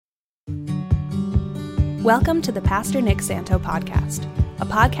Welcome to the Pastor Nick Santo podcast, a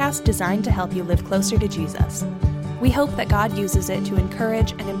podcast designed to help you live closer to Jesus. We hope that God uses it to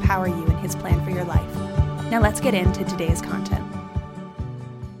encourage and empower you in His plan for your life. Now let's get into today's content.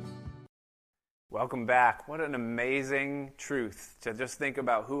 Welcome back. What an amazing truth to just think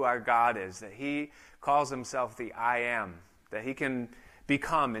about who our God is, that He calls Himself the I Am, that He can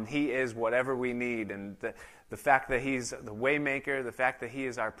become and He is whatever we need, and the fact that He's the waymaker, the fact that He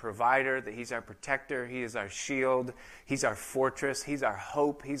is our provider, that He's our protector, He is our shield, He's our fortress, He's our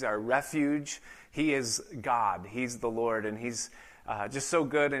hope, He's our refuge. He is God, He's the Lord, and He's just so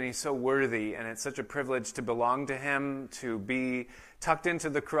good and He's so worthy, and it's such a privilege to belong to Him, to be tucked into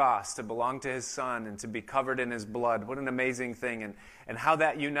the cross, to belong to His Son, and to be covered in His blood. What an amazing thing, and how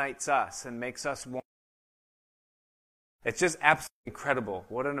that unites us and makes us one. It's just absolutely incredible.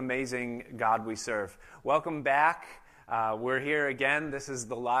 What an amazing God we serve. Welcome back. We're here again. This is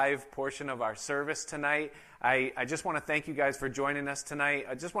the live portion of our service tonight. I just want to thank you guys for joining us tonight.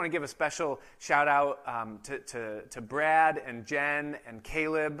 I just want to give a special shout out to Brad and Jen and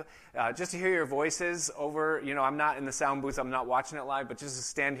Caleb, just to hear your voices over, I'm not in the sound booth, I'm not watching it live, but just to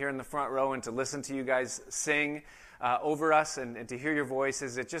stand here in the front row and to listen to you guys sing over us and to hear your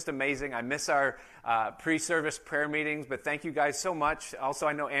voices. It's just amazing. I miss our pre-service prayer meetings, but thank you guys so much. Also,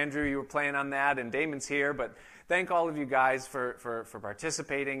 I know, Andrew, you were playing on that, and Damon's here, but thank all of you guys for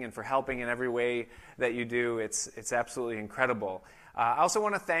participating and for helping in every way that you do. It's absolutely incredible. I also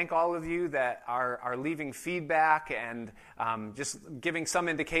want to thank all of you that are leaving feedback and just giving some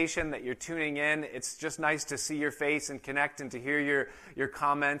indication that you're tuning in. It's just nice to see your face and connect and to hear your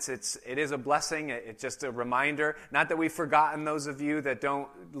comments. It is a blessing. It's just a reminder. Not that we've forgotten those of you that don't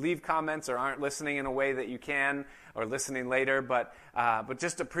leave comments or aren't listening in a way that you can, or listening later, but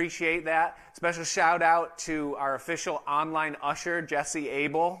just appreciate that. Special shout out to our official online usher, Jesse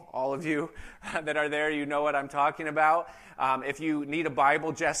Abel. All of you that are there, you know what I'm talking about. If you need a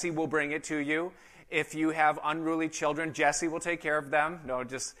Bible, Jesse will bring it to you. If you have unruly children, Jesse will take care of them. No,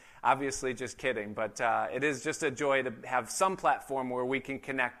 obviously just kidding. But it is just a joy to have some platform where we can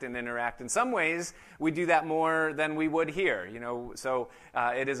connect and interact. In some ways, we do that more than we would here, so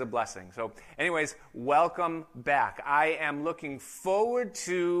it is a blessing. So anyways, welcome back. I am looking forward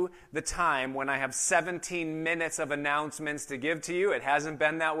to the time when I have 17 minutes of announcements to give to you. It hasn't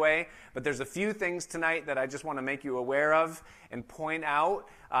been that way, but there's a few things tonight that I just want to make you aware of and point out.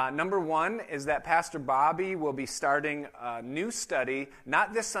 Number one is that Pastor Bobby will be starting a new study,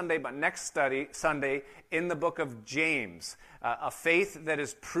 not this Sunday, but next Sunday, in the book of James. A faith that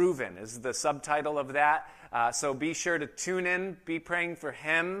is proven is the subtitle of that. So be sure to tune in, be praying for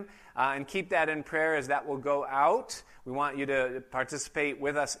him, and keep that in prayer as that will go out. We want you to participate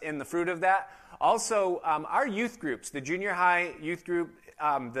with us in the fruit of that. Also, our youth groups, the junior high youth group,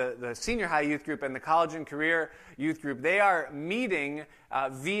 the senior high youth group, and the college and career youth group, they are meeting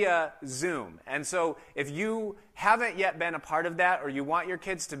via Zoom. And so if you haven't yet been a part of that, or you want your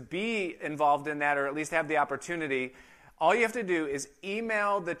kids to be involved in that, or at least have the opportunity, all you have to do is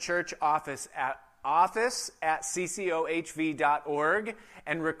email the church office at office@ccohv.org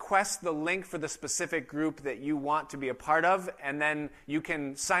and request the link for the specific group that you want to be a part of, and then you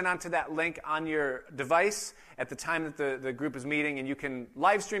can sign on to that link on your device at the time that the group is meeting, and you can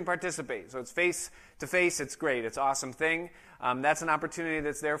live stream participate. So it's face to face. It's great. It's an awesome thing. That's an opportunity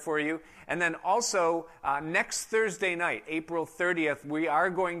that's there for you. And then also, next Thursday night, April 30th, we are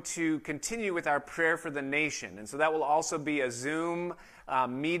going to continue with our prayer for the nation. And so that will also be a Zoom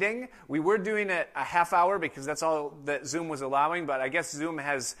meeting. We were doing it a half hour because that's all that Zoom was allowing, but I guess Zoom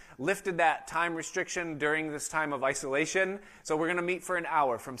has lifted that time restriction during this time of isolation. So we're going to meet for an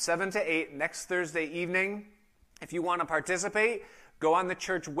hour from 7 to 8 next Thursday evening. If you want to participate, go on the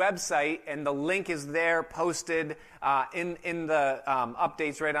church website, and the link is there posted in the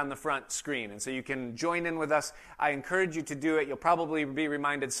updates right on the front screen. And so you can join in with us. I encourage you to do it. You'll probably be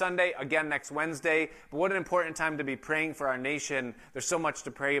reminded Sunday, again next Wednesday. But what an important time to be praying for our nation. There's so much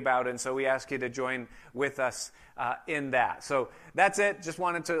to pray about, and so we ask you to join with us in that. So that's it. Just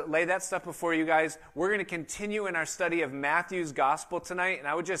wanted to lay that stuff before you guys. We're going to continue in our study of Matthew's Gospel tonight, and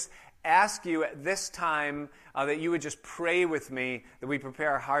I would just ask you at this time that you would just pray with me that we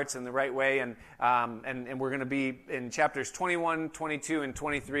prepare our hearts in the right way, and we're going to be in chapters 21, 22, and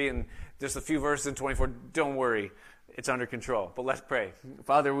 23, and just a few verses in 24. Don't worry, it's under control. But let's pray.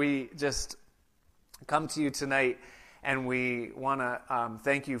 Father, we just come to you tonight, and we want to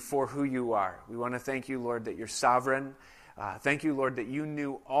thank you for who you are. We want to thank you, Lord, that you're sovereign. Thank you, Lord, that you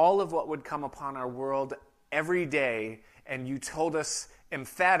knew all of what would come upon our world every day, and you told us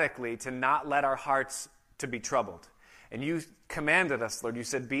emphatically to not let our hearts to be troubled. And you commanded us, Lord, you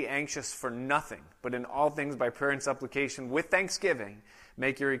said, be anxious for nothing, but in all things by prayer and supplication with thanksgiving,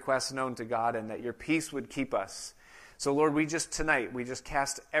 make your requests known to God, and that your peace would keep us. So Lord, we just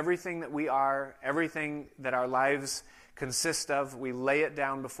cast everything that we are, everything that our lives consist of, we lay it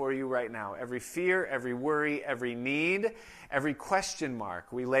down before you right now. Every fear, every worry, every need, every question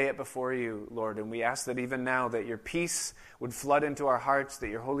mark, we lay it before you, Lord. And we ask that even now that your peace would flood into our hearts, that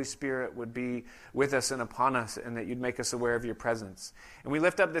your Holy Spirit would be with us and upon us, and that you'd make us aware of your presence. And we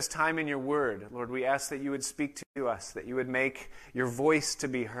lift up this time in your word. Lord, we ask that you would speak to us, that you would make your voice to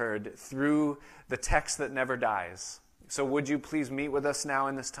be heard through the text that never dies. So would you please meet with us now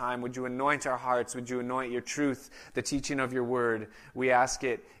in this time? Would you anoint our hearts? Would you anoint your truth, the teaching of your word? We ask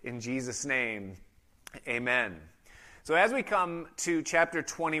it in Jesus' name. Amen. So as we come to chapter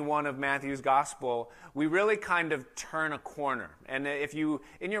 21 of Matthew's Gospel, we really kind of turn a corner. And if you,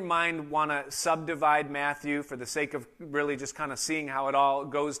 in your mind, want to subdivide Matthew for the sake of really just kind of seeing how it all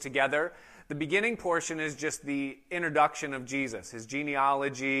goes together, the beginning portion is just the introduction of Jesus, his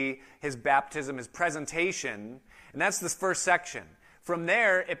genealogy, his baptism, his presentation. And that's this first section. From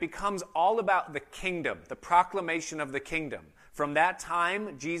there, it becomes all about the kingdom, the proclamation of the kingdom. From that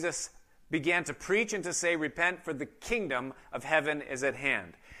time, Jesus began to preach and to say, repent, for the kingdom of heaven is at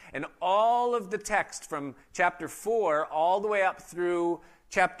hand. And all of the text from chapter 4 all the way up through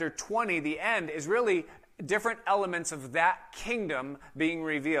chapter 20, the end, is really different elements of that kingdom being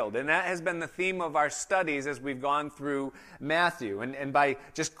revealed. And that has been the theme of our studies as we've gone through Matthew. And by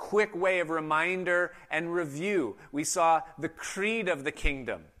just quick way of reminder and review, we saw the creed of the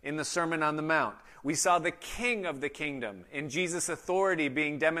kingdom in the Sermon on the Mount. We saw the king of the kingdom in Jesus' authority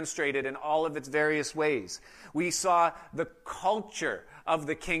being demonstrated in all of its various ways. We saw the culture of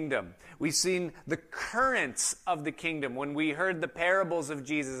the kingdom. We've seen the currents of the kingdom when we heard the parables of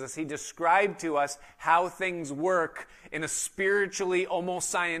Jesus as he described to us how things work in a spiritually,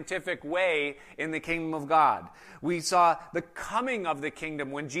 almost scientific way in the kingdom of God. We saw the coming of the kingdom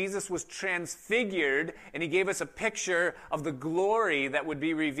when Jesus was transfigured and he gave us a picture of the glory that would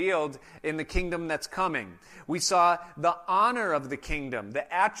be revealed in the kingdom that's coming. We saw the honor of the kingdom,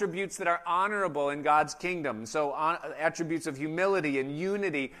 the attributes that are honorable in God's kingdom. So attributes of humility and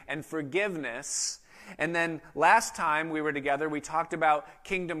unity and forgiveness. And then last time we were together, we talked about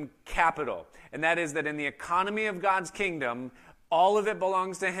kingdom capital. And that is that in the economy of God's kingdom, all of it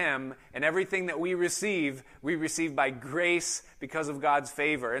belongs to him, and everything that we receive by grace because of God's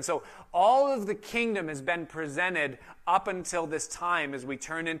favor. And so all of the kingdom has been presented up until this time as we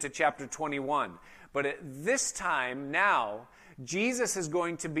turn into chapter 21. But at this time now, Jesus is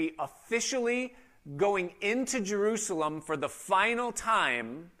going to be officially going into Jerusalem for the final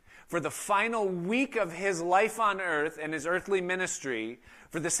time, for the final week of his life on earth and his earthly ministry,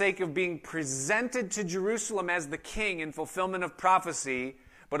 for the sake of being presented to Jerusalem as the king in fulfillment of prophecy,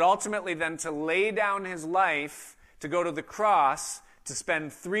 but ultimately then to lay down his life, to go to the cross, to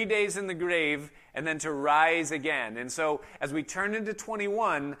spend 3 days in the grave, and then to rise again. And so as we turn into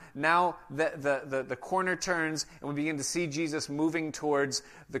 21, now the corner turns and we begin to see Jesus moving towards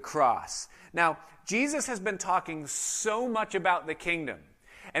the cross. Now, Jesus has been talking so much about the kingdom.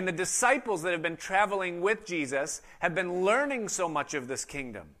 And the disciples that have been traveling with Jesus have been learning so much of this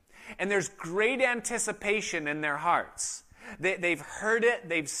kingdom. And there's great anticipation in their hearts. They've heard it,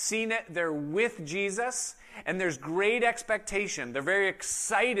 they've seen it, they're with Jesus, and there's great expectation. They're very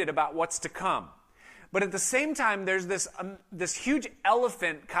excited about what's to come. But at the same time, there's this huge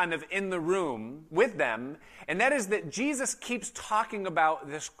elephant kind of in the room with them, and that is that Jesus keeps talking about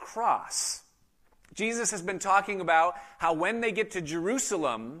this cross. Jesus has been talking about how when they get to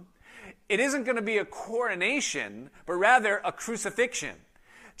Jerusalem, it isn't going to be a coronation, but rather a crucifixion.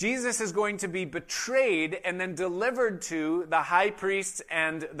 Jesus is going to be betrayed and then delivered to the high priests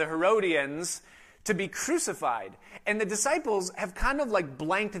and the Herodians to be crucified. And the disciples have kind of like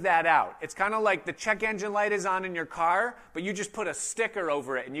blanked that out. It's kind of like the check engine light is on in your car, but you just put a sticker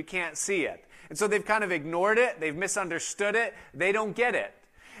over it and you can't see it. And so they've kind of ignored it. They've misunderstood it. They don't get it.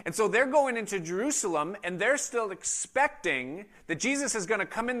 And so they're going into Jerusalem, and they're still expecting that Jesus is going to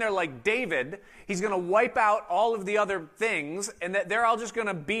come in there like David. He's going to wipe out all of the other things, and that they're all just going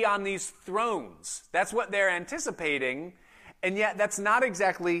to be on these thrones. That's what they're anticipating, and yet that's not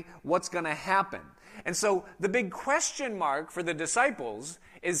exactly what's going to happen. And so the big question mark for the disciples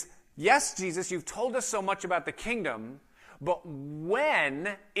is, yes, Jesus, you've told us so much about the kingdom, but when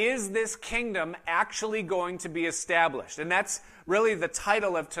is this kingdom actually going to be established? And that's really the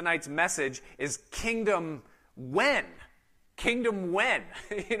title of tonight's message, is Kingdom When? Kingdom when?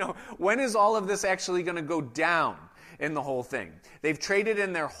 When is all of this actually going to go down in the whole thing? They've traded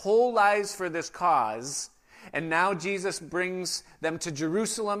in their whole lives for this cause, And now Jesus brings them to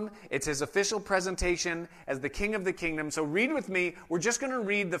Jerusalem. It's his official presentation as the King of the Kingdom. So read with me. We're just going to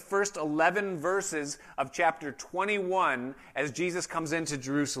read the first 11 verses of chapter 21 as Jesus comes into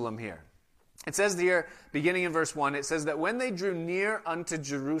Jerusalem here. It says here, beginning in verse 1, it says that when they drew near unto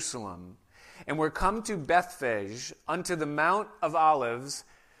Jerusalem and were come to Bethphage unto the Mount of Olives,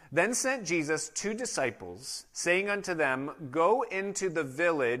 then sent Jesus 2 disciples, saying unto them, Go into the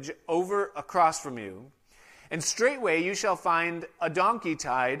village over across from you, and straightway you shall find a donkey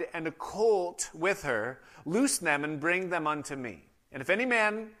tied and a colt with her. Loose them and bring them unto me. And if any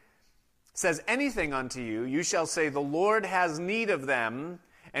man says anything unto you, you shall say, The Lord has need of them,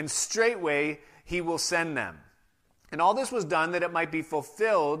 and straightway he will send them. And all this was done that it might be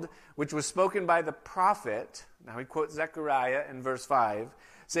fulfilled, which was spoken by the prophet. Now he quotes Zechariah in verse 5,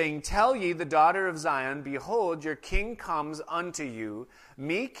 saying, Tell ye the daughter of Zion, Behold, your king comes unto you,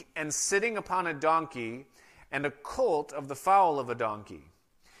 meek and sitting upon a donkey, and a colt of the foal of a donkey.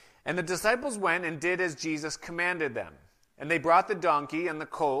 And the disciples went and did as Jesus commanded them. And they brought the donkey and the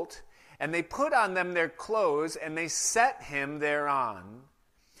colt, and they put on them their clothes, and they set him thereon.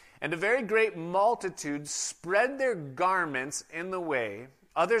 And a very great multitude spread their garments in the way.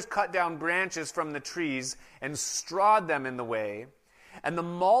 Others cut down branches from the trees and strawed them in the way. And the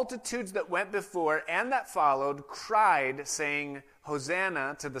multitudes that went before and that followed cried, saying,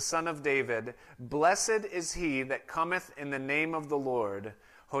 Hosanna to the Son of David. Blessed is he that cometh in the name of the Lord.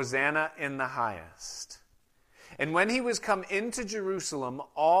 Hosanna in the highest. And when he was come into Jerusalem,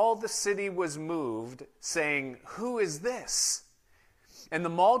 all the city was moved, saying, Who is this? And the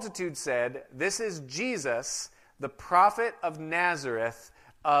multitude said, This is Jesus, the prophet of Nazareth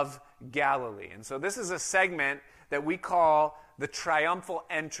of Galilee. And so this is a segment that we call the triumphal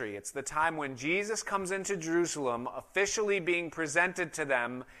entry. It's the time when Jesus comes into Jerusalem, officially being presented to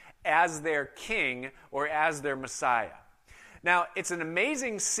them as their king or as their Messiah. Now, it's an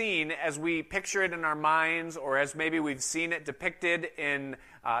amazing scene as we picture it in our minds, or as maybe we've seen it depicted in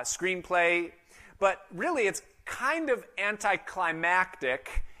screenplay, but really it's kind of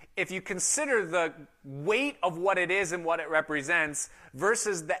anticlimactic if you consider the weight of what it is and what it represents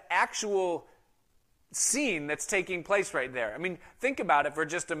versus the actual scene that's taking place right there. I mean, think about it for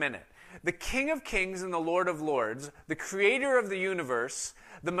just a minute. The King of Kings and the Lord of Lords, the creator of the universe,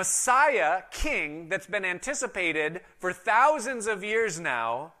 the Messiah King that's been anticipated for thousands of years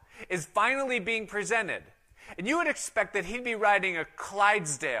now, is finally being presented. And you would expect that he'd be riding a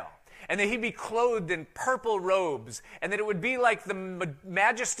Clydesdale, and that he'd be clothed in purple robes, and that it would be like the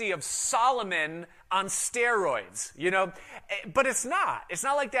majesty of Solomon on steroids, you know? But it's not. It's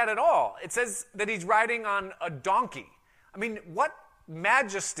not like that at all. It says that he's riding on a donkey. I mean, what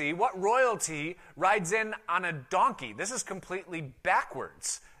majesty, what royalty rides in on a donkey? This is completely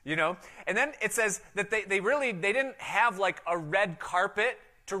backwards, you know? And then it says that they didn't have like a red carpet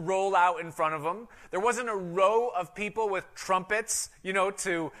to roll out in front of them. There wasn't a row of people with trumpets, you know,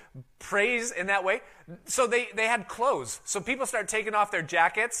 to praise in that way. So they had clothes. So people start taking off their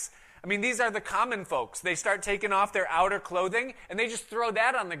jackets. I mean, these are the common folks. They start taking off their outer clothing, and they just throw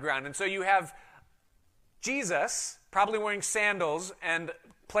that on the ground. And so you have Jesus, probably wearing sandals and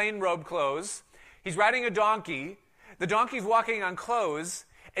plain robe clothes. He's riding a donkey. The donkey's walking on clothes.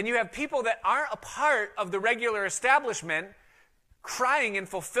 And you have people that aren't a part of the regular establishment crying in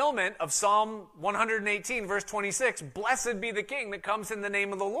fulfillment of Psalm 118, verse 26, Blessed be the King that comes in the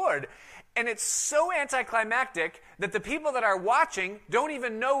name of the Lord. And it's so anticlimactic that the people that are watching don't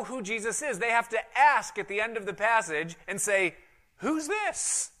even know who Jesus is. They have to ask at the end of the passage and say, Who's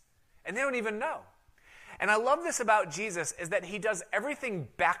this? And they don't even know. And I love this about Jesus is that he does everything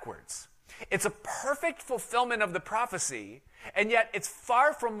backwards. It's a perfect fulfillment of the prophecy, and yet it's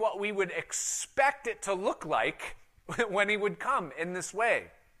far from what we would expect it to look like when he would come in this way.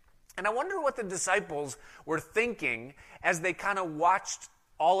 And I wonder what the disciples were thinking as they kind of watched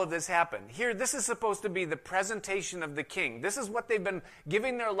all of this happen. Here, this is supposed to be the presentation of the king. This is what they've been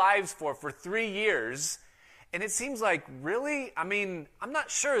giving their lives for 3 years. And it seems like, really? I mean, I'm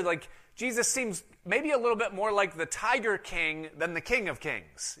not sure. Like, Jesus seems maybe a little bit more like the Tiger King than the King of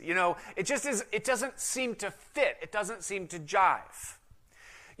Kings. You know, it doesn't seem to fit. It doesn't seem to jive.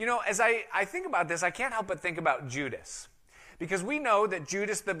 You know, as I think about this, I can't help but think about Judas. Because we know that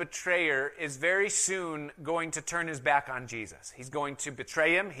Judas the betrayer is very soon going to turn his back on Jesus. He's going to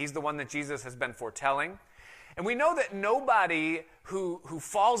betray him. He's the one that Jesus has been foretelling. And we know that nobody who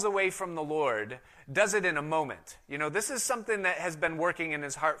falls away from the Lord does it in a moment. You know, this is something that has been working in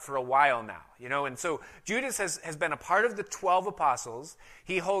his heart for a while now. You know, and so Judas has been a part of the 12 apostles.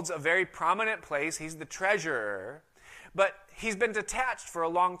 He holds a very prominent place. He's the treasurer. but he's been detached for a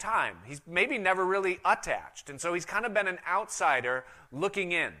long time. He's maybe never really attached, and so he's kind of been an outsider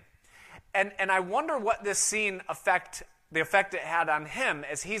looking in. And I wonder what this scene the effect it had on him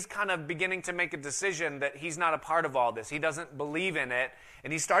as he's kind of beginning to make a decision that he's not a part of all this. He doesn't believe in it,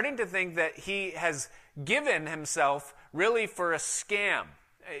 and he's starting to think that he has given himself really for a scam,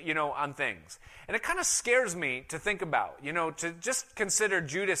 on things. And it kind of scares me to think about, to just consider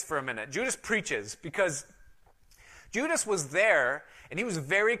Judas for a minute. Judas preaches because Judas was there, and he was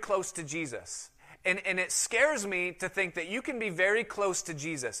very close to Jesus. And it scares me to think that you can be very close to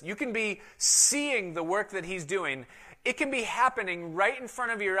Jesus. You can be seeing the work that he's doing. It can be happening right in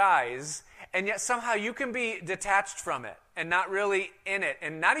front of your eyes, and yet somehow you can be detached from it and not really in it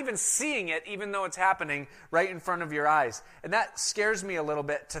and not even seeing it, even though it's happening right in front of your eyes. And that scares me a little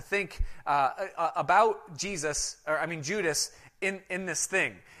bit to think about Judas in this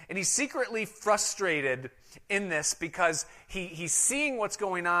thing. And he's secretly frustrated in this because he's seeing what's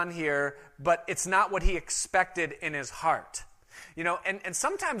going on here, but it's not what he expected in his heart. And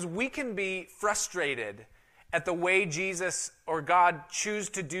sometimes we can be frustrated at the way Jesus or God choose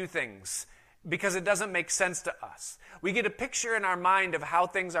to do things because it doesn't make sense to us. We get a picture in our mind of how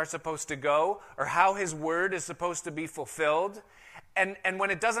things are supposed to go or how his word is supposed to be fulfilled. And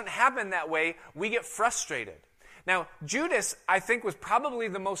when it doesn't happen that way, we get frustrated. Now, Judas, I think, was probably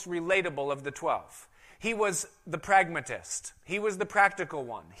the most relatable of the 12. He was the pragmatist. He was the practical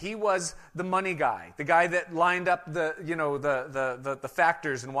one. He was the money guy, the guy that lined up the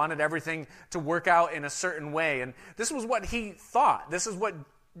factors and wanted everything to work out in a certain way. And this was what he thought. This is what,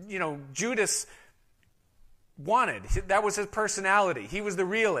 Judas wanted. That was his personality. He was the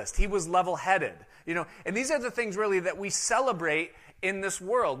realist. He was level-headed. And these are the things really that we celebrate in this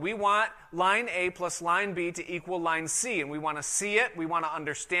world. We want line A plus line B to equal line C, and we want to see it, we want to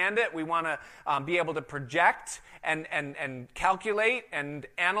understand it, we want to be able to project and calculate and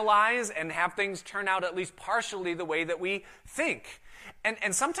analyze and have things turn out at least partially the way that we think.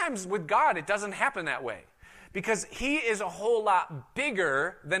 And sometimes with God, it doesn't happen that way because he is a whole lot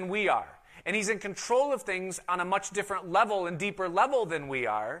bigger than we are. And he's in control of things on a much different level and deeper level than we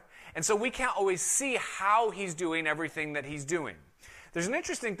are. And so we can't always see how he's doing everything that he's doing. There's an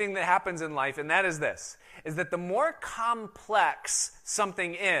interesting thing that happens in life, and that is this, is that the more complex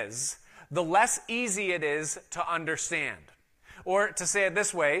something is, the less easy it is to understand. Or to say it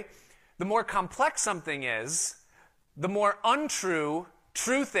this way, the more complex something is, the more untrue,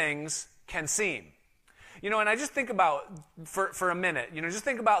 true things can seem. And I just think about, for a minute, just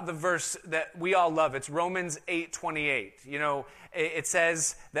think about the verse that we all love. It's Romans 8:28. It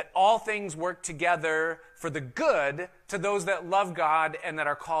says that all things work together for the good to those that love God and that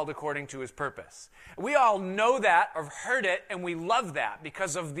are called according to his purpose. We all know that or heard it, and we love that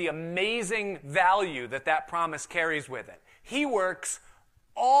because of the amazing value that promise carries with it. He works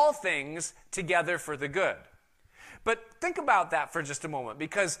all things together for the good. But think about that for just a moment,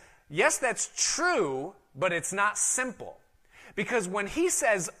 because yes, that's true, but it's not simple. Because when he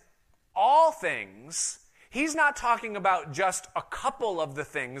says all things, he's not talking about just a couple of the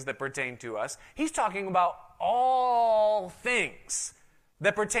things that pertain to us. He's talking about all things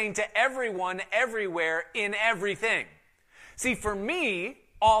that pertain to everyone, everywhere, in everything. See, for me,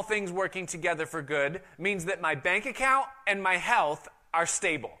 all things working together for good means that my bank account and my health are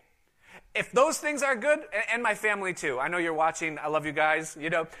stable. If those things are good, and my family too. I know you're watching. I love you guys,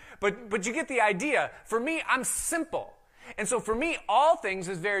 But you get the idea. For me, I'm simple. And so for me, all things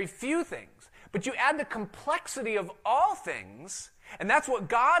is very few things. But you add the complexity of all things, and that's what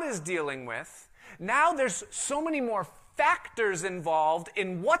God is dealing with. Now there's so many more factors involved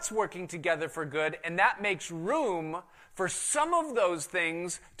in what's working together for good, and that makes room for some of those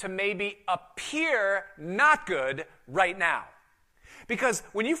things to maybe appear not good right now. Because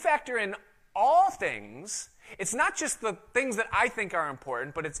when you factor in all things, it's not just the things that I think are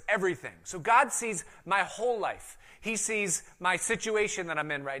important, but it's everything. So God sees my whole life. He sees my situation that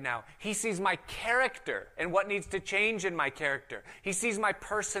I'm in right now. He sees my character and what needs to change in my character. He sees my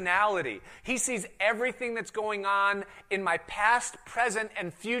personality. He sees everything that's going on in my past, present,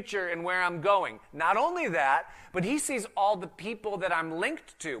 and future and where I'm going. Not only that, but he sees all the people that I'm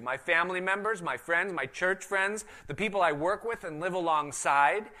linked to, my family members, my friends, my church friends, the people I work with and live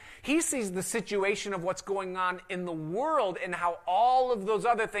alongside. He sees the situation of what's going on in the world and how all of those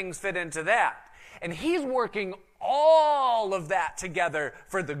other things fit into that. And he's working all of that together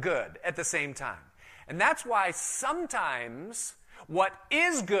for the good at the same time. And that's why sometimes what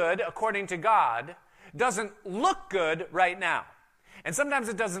is good, according to God, doesn't look good right now. And sometimes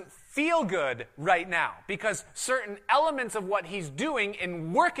it doesn't feel good right now because certain elements of what he's doing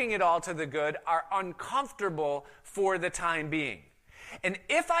in working it all to the good are uncomfortable for the time being. And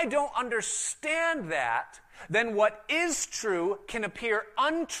if I don't understand that, then what is true can appear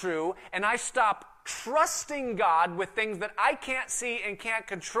untrue, and I stop trusting God with things that I can't see and can't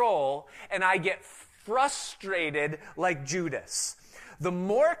control, and I get frustrated like Judas. The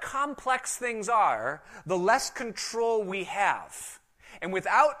more complex things are, the less control we have. And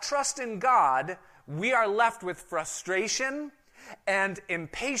without trust in God, we are left with frustration and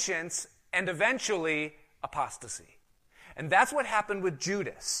impatience and eventually apostasy. And that's what happened with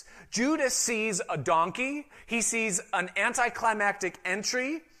Judas. Judas sees a donkey. He sees an anticlimactic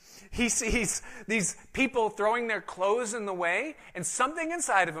entry. He sees these people throwing their clothes in the way, and something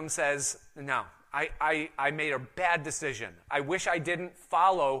inside of him says, no, I made a bad decision. I wish I didn't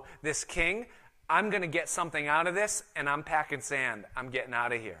follow this king. I'm going to get something out of this, and I'm packing sand. I'm getting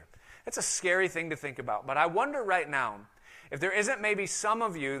out of here. It's a scary thing to think about, but I wonder right now if there isn't maybe some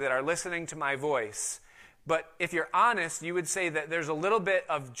of you that are listening to my voice, but if you're honest, you would say that there's a little bit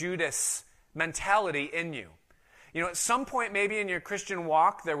of Judas mentality in you. You know, at some point maybe in your Christian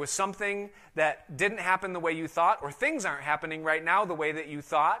walk, there was something that didn't happen the way you thought, or things aren't happening right now the way that you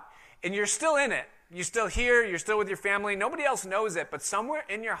thought, and you're still in it. You're still here, you're still with your family. Nobody else knows it, but somewhere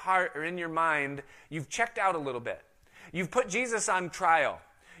in your heart or in your mind, you've checked out a little bit. You've put Jesus on trial.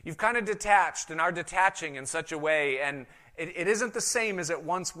 You've kind of detached and are detaching in such a way, and it isn't the same as it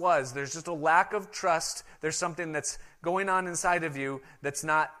once was. There's just a lack of trust. There's something that's going on inside of you that's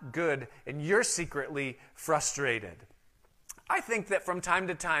not good, and you're secretly frustrated. I think that from time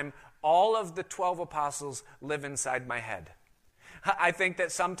to time, all of the 12 apostles live inside my head. I think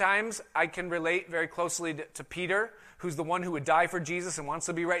that sometimes I can relate very closely to Peter, who's the one who would die for Jesus and wants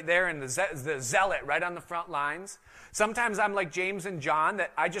to be right there, and the zealot right on the front lines. Sometimes I'm like James and John,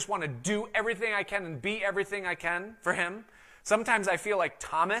 that I just want to do everything I can and be everything I can for him. Sometimes I feel like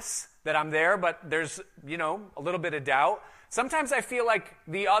Thomas, that I'm there, but there's, a little bit of doubt. Sometimes I feel like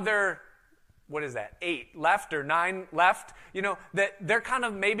the other, 8 left or 9 left, that they're kind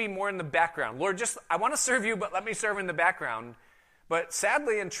of maybe more in the background. Lord, I want to serve you, but let me serve in the background. But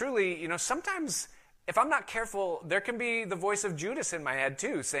sadly and truly, sometimes if I'm not careful, there can be the voice of Judas in my head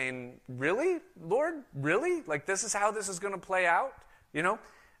too, saying, really, Lord, really? Like this is how this is going to play out?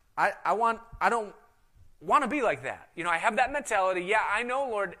 I don't want to be like that. I have that mentality. Yeah, I know,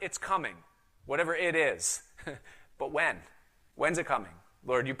 Lord, it's coming, whatever it is. But when? When's it coming?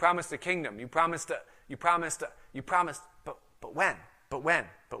 Lord, you promised a kingdom. You promised, but when? But when?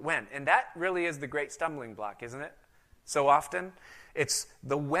 But when? And that really is the great stumbling block, isn't it? So often, it's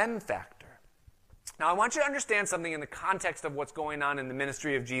the when factor. Now, I want you to understand something in the context of what's going on in the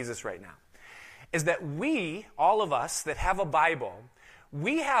ministry of Jesus right now, is that we, all of us that have a Bible,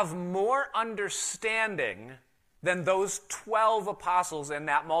 we have more understanding than those 12 apostles and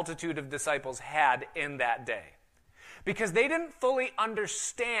that multitude of disciples had in that day. Because they didn't fully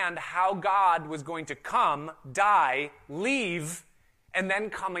understand how God was going to come, die, leave, and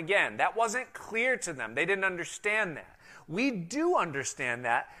then come again. That wasn't clear to them. They didn't understand that. We do understand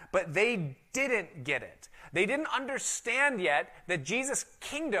that, but they didn't get it. They didn't understand yet that Jesus'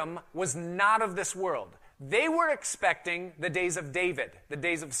 kingdom was not of this world. They were expecting the days of David, the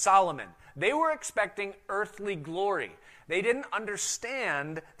days of Solomon. They were expecting earthly glory. They didn't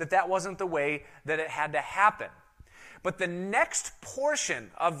understand that that wasn't the way that it had to happen. But the next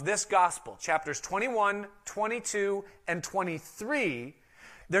portion of this gospel, chapters 21, 22, and 23,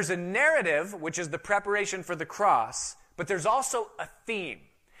 there's a narrative, which is the preparation for the cross, but there's also a theme.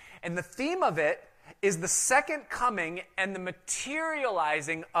 And the theme of it is the second coming and the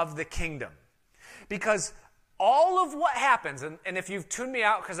materializing of the kingdom. Because all of what happens, and if you've tuned me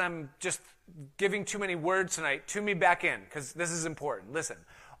out because I'm just giving too many words tonight, tune me back in because this is important. Listen,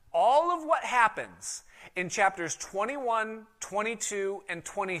 all of what happens in chapters 21, 22, and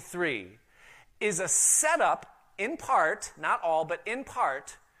 23 is a setup, in part, not all, but in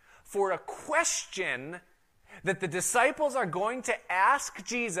part, for a question that the disciples are going to ask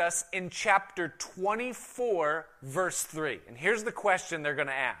Jesus in chapter 24, verse 3. And here's the question they're going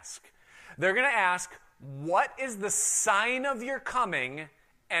to ask. They're going to ask, what is the sign of your coming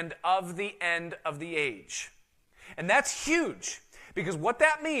and of the end of the age? And that's huge, because what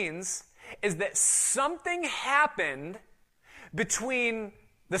that means is that something happened between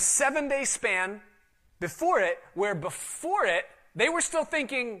the 7-day span before it, where before it, they were still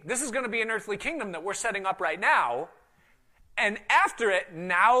thinking, this is going to be an earthly kingdom that we're setting up right now. And after it,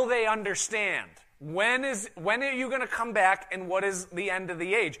 now they understand. When are you going to come back and what is the end of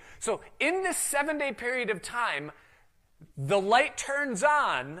the age? So in this 7-day period of time, the light turns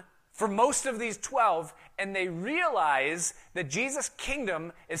on for most of these 12, and they realize that Jesus'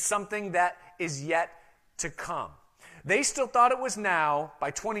 kingdom is something that is yet to come. They still thought it was now. By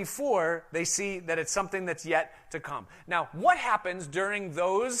 24, they see that it's something that's yet to come. Now, what happens during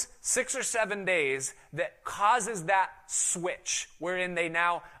those 6 or 7 days that causes that switch wherein they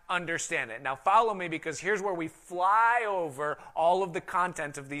now understand it? Now, follow me, because here's where we fly over all of the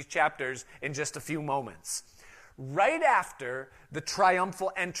content of these chapters in just a few moments. Right after the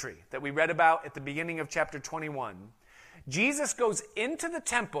triumphal entry that we read about at the beginning of chapter 21, Jesus goes into the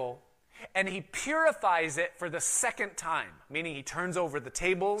temple and he purifies it for the second time, meaning he turns over the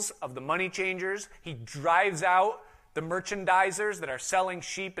tables of the money changers. He drives out the merchandisers that are selling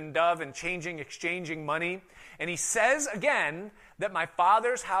sheep and dove and exchanging money. And he says again that my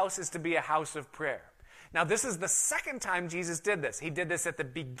Father's house is to be a house of prayer. Now, this is the second time Jesus did this. He did this at the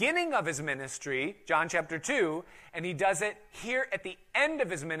beginning of his ministry, John chapter 2, and he does it here at the end of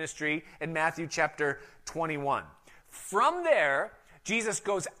his ministry in Matthew chapter 21. From there, Jesus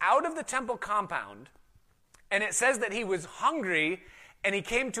goes out of the temple compound, and it says that he was hungry, and he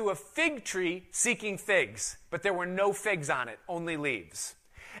came to a fig tree seeking figs, but there were no figs on it, only leaves.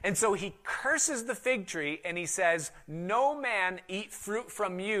 And so he curses the fig tree, and he says, "No man eat fruit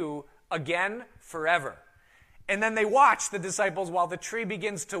from you again forever." And then they watch, the disciples, while the tree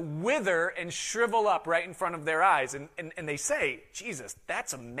begins to wither and shrivel up right in front of their eyes. And they say, "Jesus,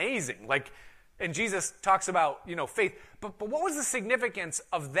 that's amazing." And Jesus talks about, faith. But what was the significance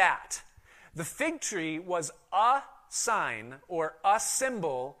of that? The fig tree was a sign or a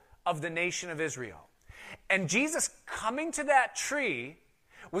symbol of the nation of Israel. And Jesus coming to that tree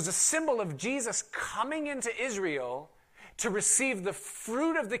was a symbol of Jesus coming into Israel to receive the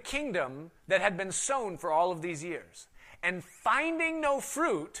fruit of the kingdom that had been sown for all of these years. And finding no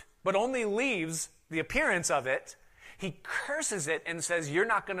fruit, but only leaves, the appearance of it, he curses it and says, "You're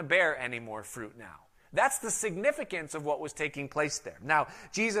not going to bear any more fruit now." That's the significance of what was taking place there. Now,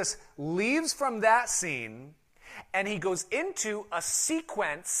 Jesus leaves from that scene, and he goes into a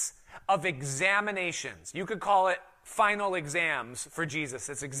sequence of examinations. You could call it final exams for Jesus.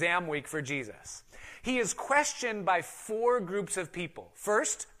 It's exam week for Jesus. He is questioned by 4 groups of people.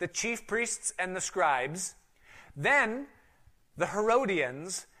 First, the chief priests and the scribes, then the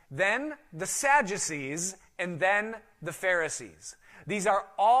Herodians, then the Sadducees, and then the Pharisees. These are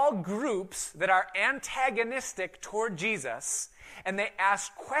all groups that are antagonistic toward Jesus, and they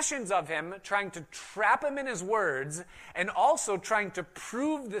ask questions of him, trying to trap him in his words, and also trying to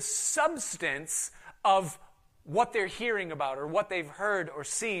prove the substance of what they're hearing about or what they've heard or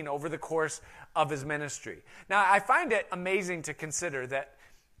seen over the course of his ministry. Now, I find it amazing to consider that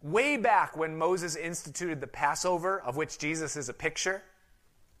way back when Moses instituted the Passover, of which Jesus is a picture,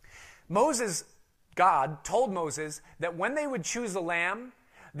 God told Moses that when they would choose a lamb,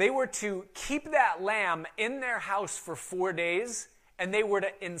 they were to keep that lamb in their house for 4 days, and they were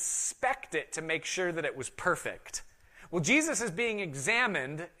to inspect it to make sure that it was perfect. Well, Jesus is being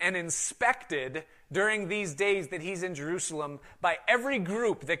examined and inspected during these days that he's in Jerusalem by every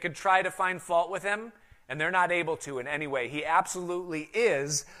group that could try to find fault with him, and they're not able to in any way. He absolutely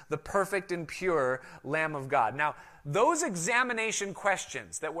is the perfect and pure Lamb of God. Now, those examination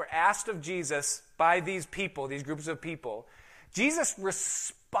questions that were asked of Jesus by these people, these groups of people, Jesus'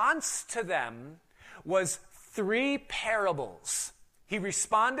 response to them was 3 parables. He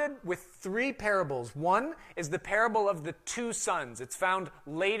responded with 3 parables. One is the parable of the 2 sons. It's found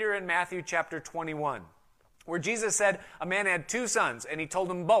later in Matthew chapter 21, where Jesus said a man had 2 sons, and he told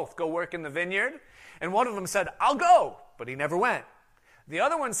them both, "Go work in the vineyard." And one of them said, "I'll go," but he never went. The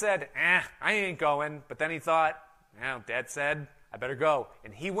other one said, "I ain't going," but then he thought, Dad said, I better go.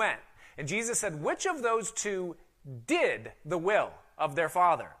 And he went. And Jesus said, "Which of those 2 did the will of their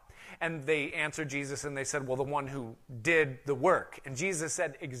father?" And they answered Jesus, and they said, "Well, the one who did the work." And Jesus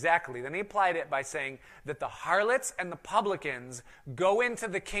said, "Exactly." Then he applied it by saying that the harlots and the publicans go into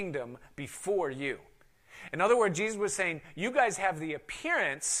the kingdom before you. In other words, Jesus was saying, you guys have the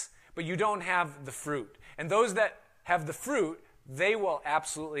appearance, but you don't have the fruit. And those that have the fruit, they will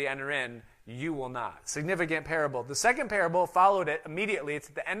absolutely enter in. You will not. Significant parable. The second parable followed it immediately. It's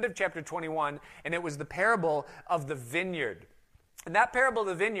at the end of chapter 21, and it was the parable of the vineyard. And that parable of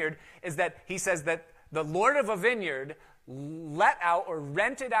the vineyard is that he says that the Lord of a vineyard let out or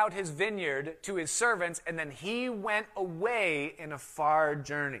rented out his vineyard to his servants, and then he went away in a far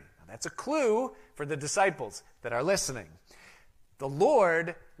journey. Now, that's a clue for the disciples that are listening. The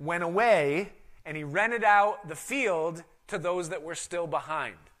Lord went away, and he rented out the field to those that were still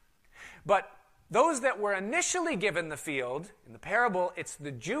behind. But those that were initially given the field, in the parable, it's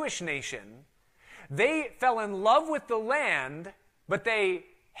the Jewish nation, They fell in love with the land, but they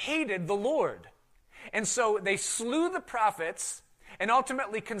hated the Lord. And so they slew the prophets and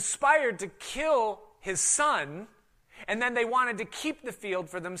ultimately conspired to kill his son, and then they wanted to keep the field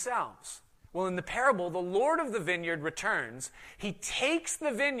for themselves. Well, in the parable, the Lord of the vineyard returns. He takes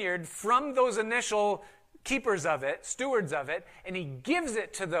the vineyard from those initial keepers of it, stewards of it, and he gives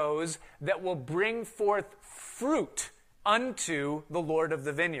it to those that will bring forth fruit unto the Lord of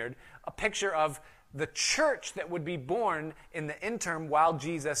the vineyard, a picture of the church that would be born in the interim while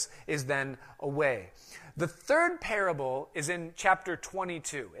Jesus is then away. The third parable is in chapter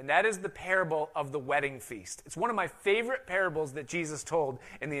 22, and that is the parable of the wedding feast. It's one of my favorite parables that Jesus told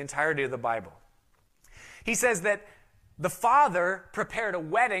in the entirety of the Bible. He says that the father prepared a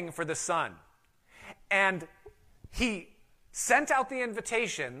wedding for the son, and he sent out the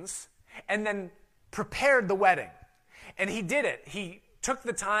invitations and then prepared the wedding. And he did it. He took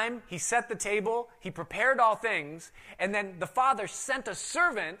the time, he set the table, he prepared all things, and then the father sent a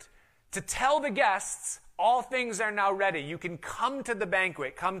servant to tell the guests, all things are now ready. You can come to the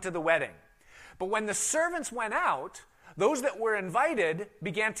banquet, come to the wedding. But when the servants went out, those that were invited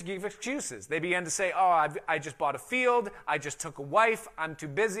began to give excuses. They began to say, I just bought a field, I just took a wife, I'm too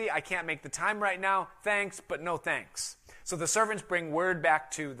busy, I can't make the time right now, thanks, but no thanks. So the servants bring word back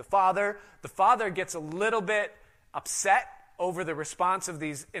to the father. The father gets a little bit upset over the response of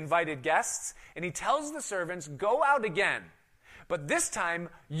these invited guests, and he tells the servants, go out again, but this time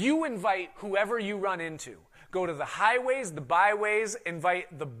you invite whoever you run into. Go to the highways, the byways,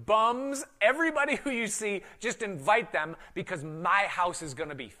 invite the bums, everybody who you see, just invite them because my house is going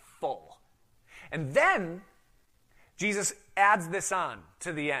to be full. And then Jesus adds this on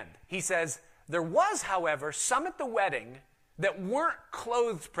to the end. He says, there was, however, some at the wedding that weren't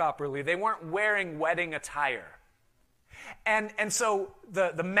clothed properly. They weren't wearing wedding attire. And so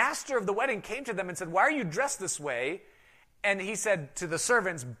the master of the wedding came to them and said, why are you dressed this way? And he said to the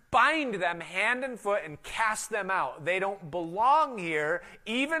servants, bind them hand and foot and cast them out. They don't belong here,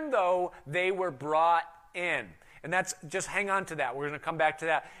 even though they were brought in. And that's, just hang on to that. We're going to come back to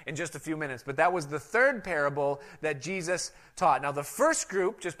that in just a few minutes. But that was the third parable that Jesus taught. Now, the first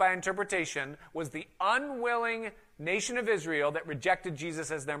group, just by interpretation, was the unwilling nation of Israel that rejected Jesus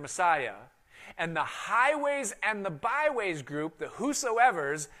as their Messiah. And the highways and the byways group, the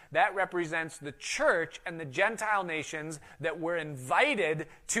whosoevers, that represents the church and the Gentile nations that were invited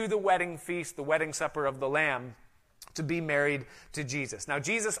to the wedding feast, the wedding supper of the Lamb, to be married to Jesus. Now,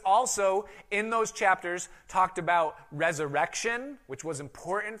 Jesus also, in those chapters, talked about resurrection, which was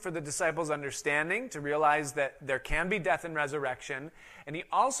important for the disciples' understanding, to realize that there can be death and resurrection. And he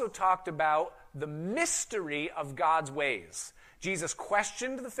also talked about the mystery of God's ways. Jesus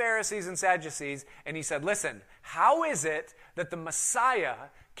questioned the Pharisees and Sadducees, and he said, listen, how is it that the Messiah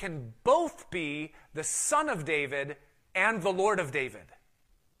can both be the Son of David and the Lord of David?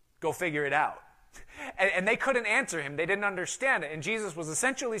 Go figure it out. And they couldn't answer him. They didn't understand it. And Jesus was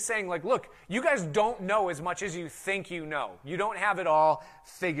essentially saying, like, look, you guys don't know as much as you think you know. You don't have it all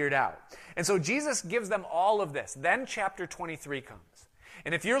figured out. And so Jesus gives them all of this. Then chapter 23 comes.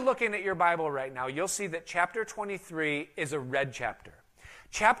 And if you're looking at your Bible right now, you'll see that chapter 23 is a red chapter.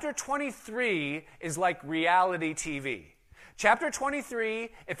 Chapter 23 is like reality TV. Chapter 23,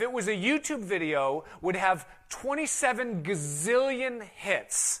 if it was a YouTube video, would have 27 gazillion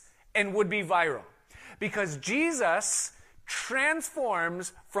hits and would be viral. Because Jesus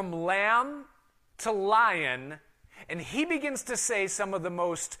transforms from lamb to lion, and he begins to say some of the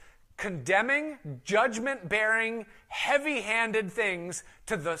most condemning, judgment-bearing, heavy-handed things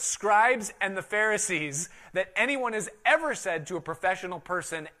to the scribes and the Pharisees that anyone has ever said to a professional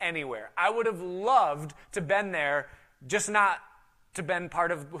person anywhere. I would have loved to been there, just not to been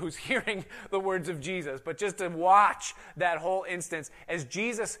part of who's hearing the words of Jesus, but just to watch that whole instance as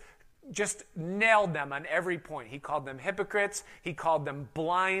Jesus just nailed them on every point. He called them hypocrites. He called them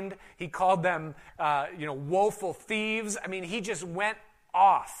blind. He called them, woeful thieves. I mean, he just went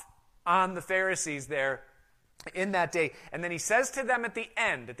off on the Pharisees there in that day. And then he says to them at the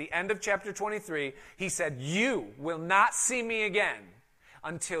end of chapter 23, he said, you will not see me again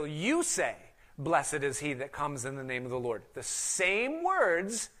until you say, blessed is he that comes in the name of the Lord. The same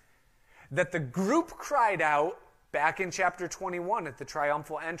words that the group cried out back in chapter 21 at the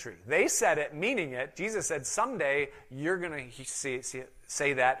triumphal entry. They said it, meaning it. Jesus said, someday you're going to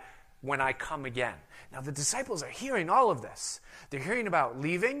say that when I come again. Now the disciples are hearing all of this. They're hearing about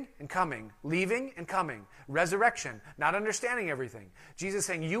leaving and coming, resurrection, not understanding everything. Jesus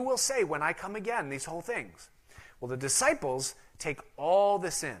saying, you will say when I come again, these whole things. Well, the disciples take all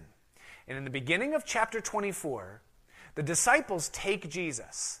this in. And in the beginning of chapter 24, the disciples take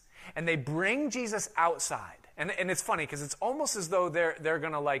Jesus and they bring Jesus outside. And it's funny because it's almost as though they're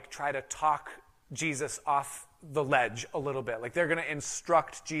going to like try to talk Jesus off the ledge a little bit. Like they're going to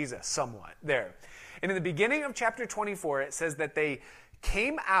instruct Jesus somewhat there. And in the beginning of chapter 24, it says that they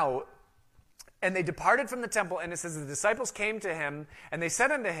came out and they departed from the temple. And it says the disciples came to him and they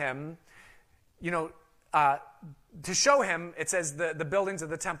said unto him, to show him, it says, the buildings of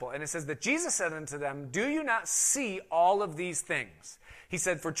the temple. And it says that Jesus said unto them, do you not see all of these things? He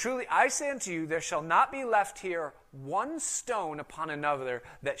said, for truly I say unto you, there shall not be left here one stone upon another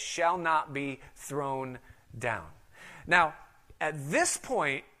that shall not be thrown down. Now, at this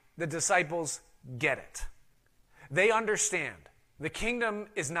point, the disciples get it. They understand. The kingdom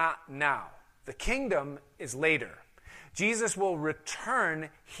is not now. The kingdom is later. Jesus will return.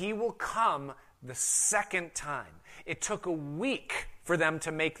 He will come the second time. It took a week for them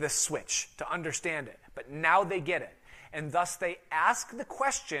to make this switch, to understand it. But now they get it. And thus they ask the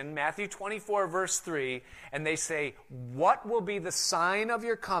question, Matthew 24, verse 3, and they say, what will be the sign of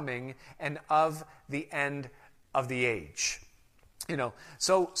your coming and of the end of the age?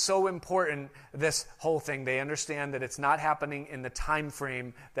 So important, this whole thing. They understand that it's not happening in the time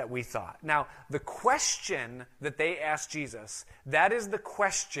frame that we thought. Now, the question that they asked Jesus, that is the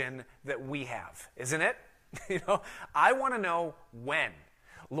question that we have, isn't it? I want to know when.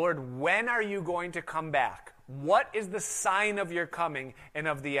 Lord, when are you going to come back? What is the sign of your coming and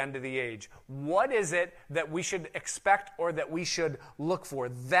of the end of the age? What is it that we should expect or that we should look for?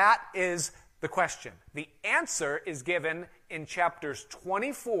 That is the question. The answer is given in chapters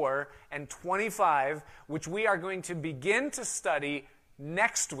 24 and 25, which we are going to begin to study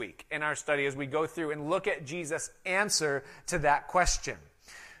next week in our study as we go through and look at Jesus' answer to that question.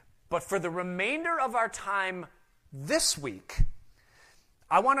 But for the remainder of our time this week,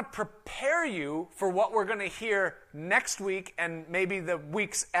 I want to prepare you for what we're going to hear next week and maybe the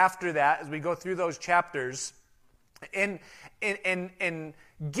weeks after that as we go through those chapters in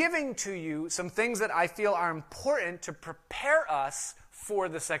giving to you some things that I feel are important to prepare us for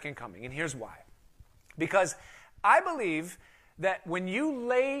the second coming. And here's why. Because I believe that when you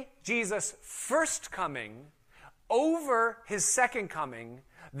lay Jesus' first coming over his second coming,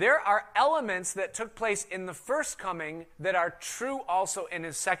 there are elements that took place in the first coming that are true also in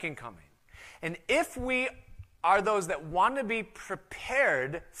his second coming. And if we are those that want to be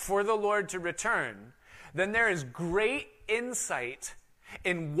prepared for the Lord to return, then there is great insight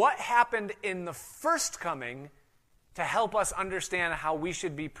in what happened in the first coming to help us understand how we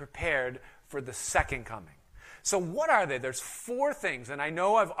should be prepared for the second coming. So what are they? There's 4 things, and I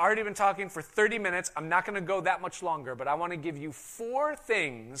know I've already been talking for 30 minutes. I'm not going to go that much longer, but I want to give you 4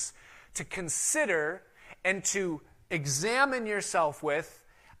 things to consider and to examine yourself with.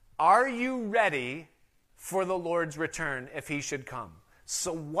 Are you ready for the Lord's return if he should come?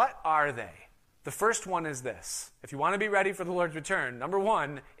 So what are they? The first one is this. If you want to be ready for the Lord's return, number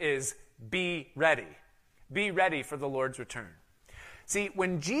 1 is be ready. Be ready for the Lord's return. See,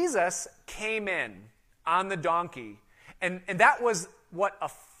 when Jesus came in on the donkey, and that was what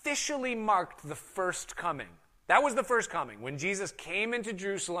officially marked the first coming. That was the first coming, when Jesus came into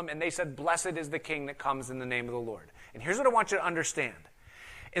Jerusalem and they said, blessed is the King that comes in the name of the Lord. And here's what I want you to understand,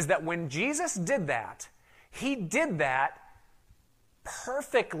 is that when Jesus did that, he did that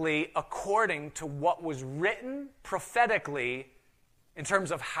perfectly according to what was written prophetically in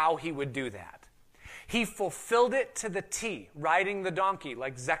terms of how he would do that. He fulfilled it to the T, riding the donkey,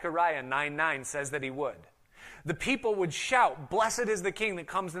 like Zechariah 9:9 says that he would. The people would shout, blessed is the King that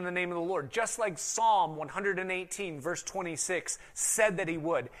comes in the name of the Lord, just like Psalm 118, verse 26, said that he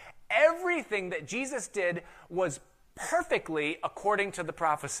would. Everything that Jesus did was perfectly according to the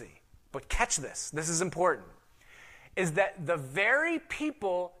prophecy. But catch this, this is important, is that the very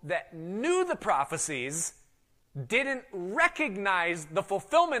people that knew the prophecies didn't recognize the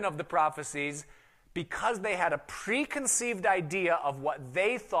fulfillment of the prophecies because they had a preconceived idea of what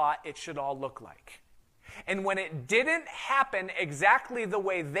they thought it should all look like. And when it didn't happen exactly the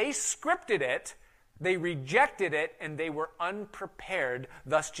way they scripted it, they rejected it and they were unprepared.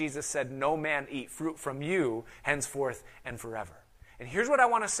 Thus Jesus said, no man eat fruit from you henceforth and forever. And here's what I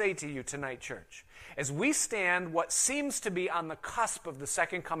want to say to you tonight, church. As we stand what seems to be on the cusp of the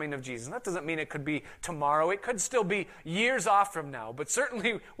second coming of Jesus, and that doesn't mean it could be tomorrow, it could still be years off from now, but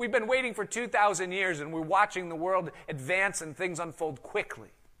certainly we've been waiting for 2,000 years and we're watching the world advance and things unfold quickly.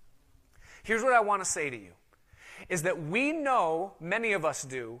 Here's what I want to say to you, is that we know, many of us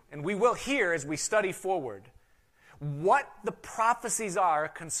do, and we will hear as we study forward, what the prophecies are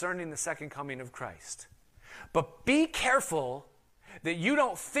concerning the second coming of Christ. But be careful that you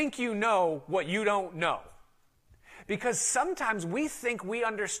don't think you know what you don't know. Because sometimes we think we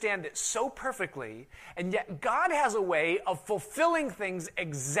understand it so perfectly, and yet God has a way of fulfilling things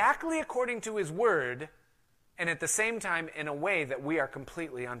exactly according to his word, and at the same time in a way that we are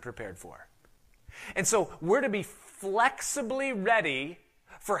completely unprepared for. And so we're to be flexibly ready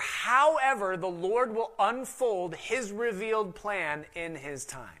for however the Lord will unfold his revealed plan in his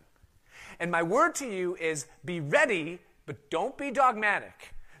time. And my word to you is be ready, but don't be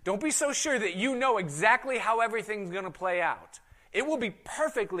dogmatic. Don't be so sure that you know exactly how everything's going to play out. It will be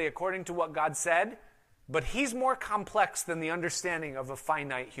perfectly according to what God said, but he's more complex than the understanding of a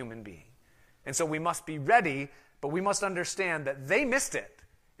finite human being. And so we must be ready, but we must understand that they missed it,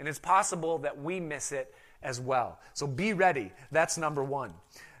 and it's possible that we miss it as well. So be ready. That's number one.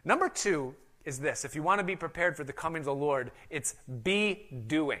 Number two is this. If you want to be prepared for the coming of the Lord, it's be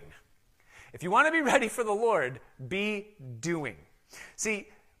doing. If you want to be ready for the Lord, be doing. See,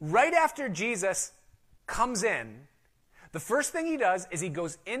 right after Jesus comes in, the first thing he does is he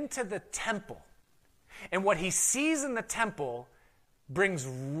goes into the temple. And what he sees in the temple brings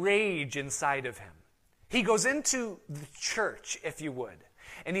rage inside of him. He goes into the church, if you would,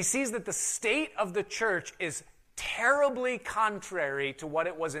 and he sees that the state of the church is terribly contrary to what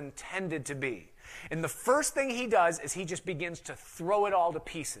it was intended to be. And the first thing he does is he just begins to throw it all to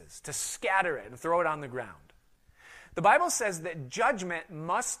pieces, to scatter it and throw it on the ground. The Bible says that judgment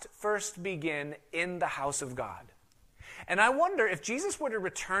must first begin in the house of God. And I wonder if Jesus were to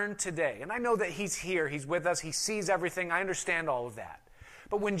return today, and I know that he's here, he's with us, he sees everything, I understand all of that.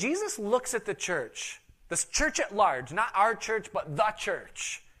 But when Jesus looks at the church at large, not our church, but the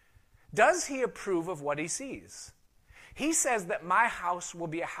church, does he approve of what he sees? He says that my house will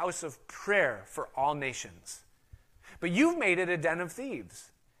be a house of prayer for all nations. But you've made it a den of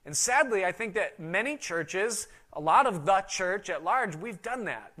thieves. And sadly, I think that many churches, a lot of the church at large, we've done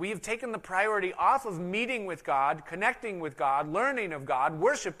that. We have taken the priority off of meeting with God, connecting with God, learning of God,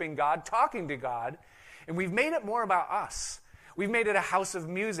 worshiping God, talking to God, and we've made it more about us. We've made it a house of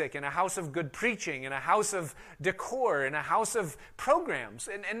music and a house of good preaching and a house of decor and a house of programs.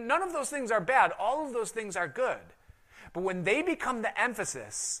 And none of those things are bad. All of those things are good. But when they become the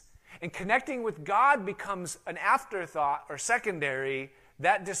emphasis and connecting with God becomes an afterthought or secondary,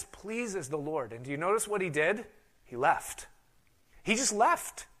 that displeases the Lord. And do you notice what he did? He left. He just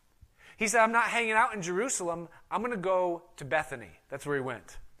left. He said, I'm not hanging out in Jerusalem. I'm going to go to Bethany. That's where he went.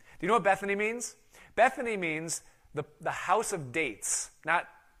 Do you know what Bethany means? Bethany means the house of dates. Not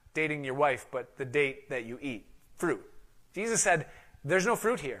dating your wife, but the date that you eat. Fruit. Jesus said, there's no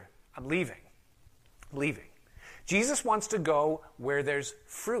fruit here. I'm leaving. Leaving. Jesus wants to go where there's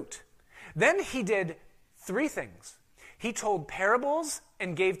fruit. Then he did three things. He told parables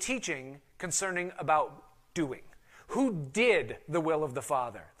and gave teaching concerning about doing. Who did the will of the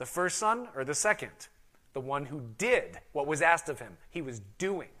Father? The first son or the second? The one who did what was asked of him. He was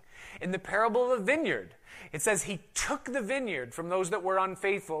doing. In the parable of the vineyard, it says he took the vineyard from those that were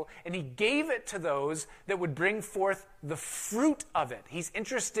unfaithful and he gave it to those that would bring forth the fruit of it. He's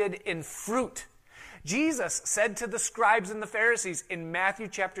interested in fruit. Jesus said to the scribes and the Pharisees in Matthew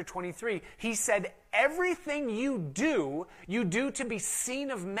chapter 23, he said, everything you do to be seen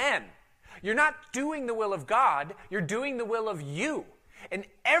of men. You're not doing the will of God, you're doing the will of you. And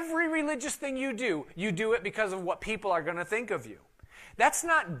every religious thing you do it because of what people are going to think of you. That's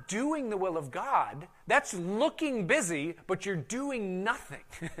not doing the will of God. That's looking busy, but you're doing nothing.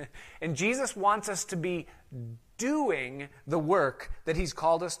 And Jesus wants us to be doing the work that he's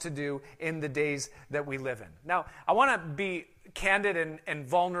called us to do in the days that we live in. Now, I want to be candid and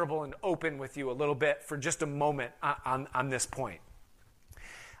vulnerable and open with you a little bit for just a moment on this point.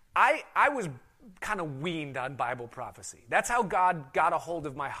 I was kind of weaned on Bible prophecy. That's how God got a hold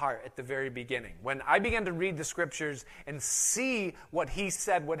of my heart at the very beginning. When I began to read the scriptures and see what he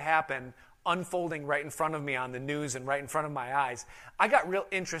said would happen unfolding right in front of me on the news and right in front of my eyes, I got real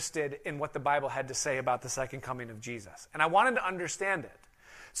interested in what the Bible had to say about the second coming of Jesus. And I wanted to understand it.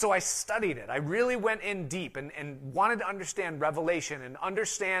 So I studied it. I really went in deep and wanted to understand Revelation and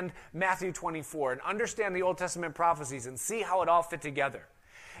understand Matthew 24 and understand the Old Testament prophecies and see how it all fit together.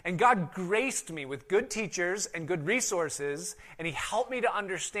 And God graced me with good teachers and good resources, and he helped me to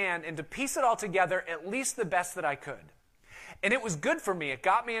understand and to piece it all together at least the best that I could. And it was good for me. It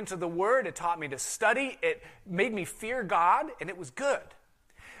got me into the Word. It taught me to study. It made me fear God, and it was good.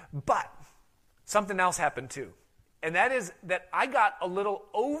 But something else happened too. And that is that I got a little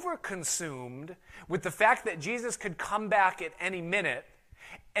overconsumed with the fact that Jesus could come back at any minute,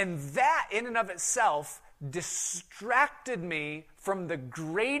 and that in and of itself distracted me from the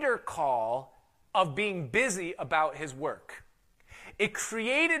greater call of being busy about his work. It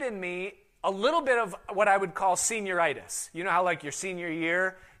created in me a little bit of what I would call senioritis. You know how like your senior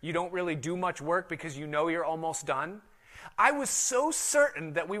year, you don't really do much work because you know you're almost done? I was so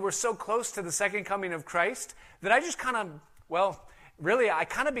certain that we were so close to the second coming of Christ that I just kind of, I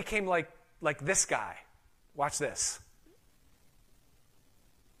kind of became like this guy. Watch this.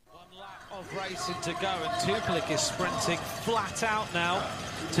 Of racing to go, and Tuplik is sprinting flat out now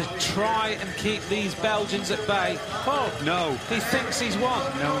to try and keep these Belgians at bay. Oh, no. He thinks he's won.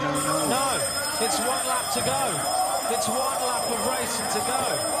 No. No, it's 1 lap to go. It's 1 lap of racing to go.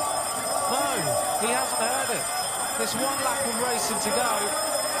 No, he hasn't heard it. It's 1 lap of racing to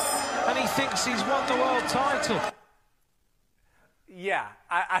go, and he thinks he's won the world title. Yeah,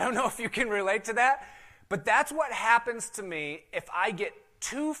 I don't know if you can relate to that, but that's what happens to me if I get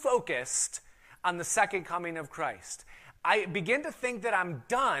too focused on the second coming of Christ. I begin to think that I'm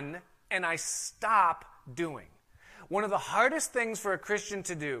done, and I stop doing. One of the hardest things for a Christian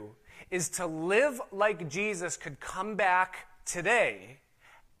to do is to live like Jesus could come back today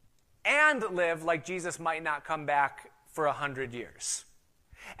and live like Jesus might not come back for 100 years.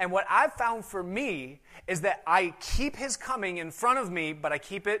 And what I've found for me is that I keep his coming in front of me, but I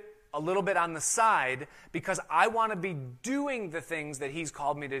keep it a little bit on the side because I want to be doing the things that he's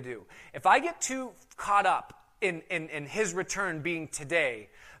called me to do. If I get too caught up in his return being today,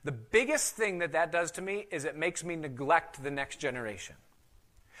 the biggest thing that does to me is it makes me neglect the next generation.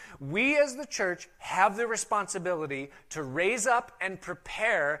 We as the church have the responsibility to raise up and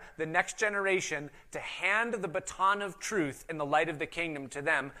prepare the next generation to hand the baton of truth in the light of the kingdom to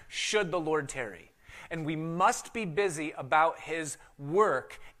them should the Lord tarry. And we must be busy about his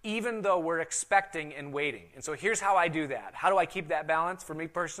work, even though we're expecting and waiting. And so here's how I do that. How do I keep that balance for me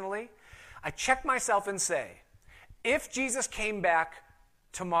personally? I check myself and say, if Jesus came back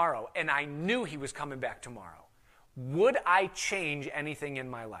tomorrow and I knew he was coming back tomorrow, would I change anything in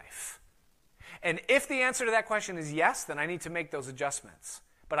my life? And if the answer to that question is yes, then I need to make those adjustments.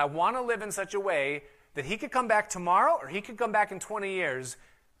 But I want to live in such a way that he could come back tomorrow or he could come back in 20 years,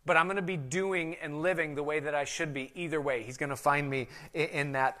 but I'm going to be doing and living the way that I should be either way. He's going to find me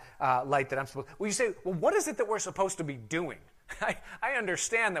in that light that I'm supposed to. Well, you say, well, what is it that we're supposed to be doing? I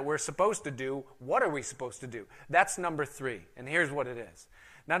understand that we're supposed to do. What are we supposed to do? That's number 3. And here's what it is.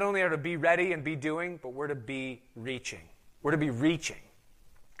 Not only are to be ready and be doing, but we're to be reaching. We're to be reaching.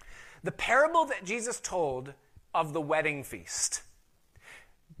 The parable that Jesus told of the wedding feast.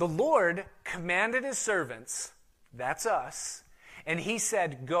 The Lord commanded his servants, that's us, and he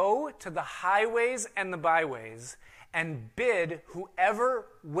said, go to the highways and the byways and bid whoever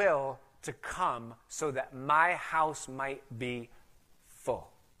will to come so that my house might be full.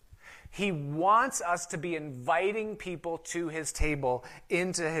 He wants us to be inviting people to his table,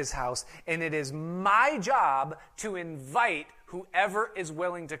 into his house, and it is my job to invite whoever is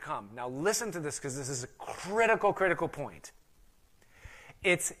willing to come. Now listen to this because this is a critical point.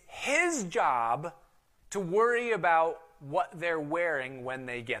 It's his job to worry about what they're wearing when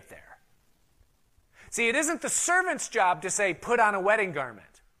they get there. See, it isn't the servant's job to say, put on a wedding garment.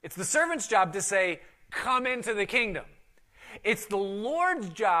 It's the servant's job to say, come into the kingdom. It's the Lord's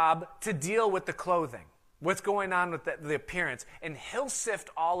job to deal with the clothing, what's going on with the appearance, and he'll sift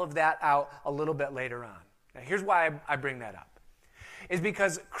all of that out a little bit later on. Now, here's why I bring that up. Is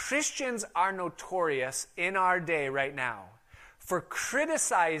because Christians are notorious in our day right now for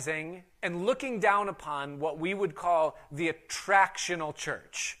criticizing and looking down upon what we would call the attractional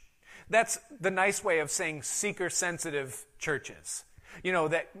church. That's the nice way of saying seeker-sensitive churches. You know,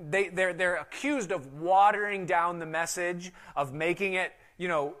 that they're accused of watering down the message, of making it,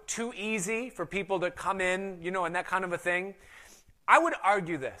 too easy for people to come in, and that kind of a thing. I would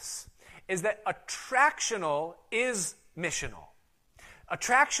argue this, is that attractional is missional.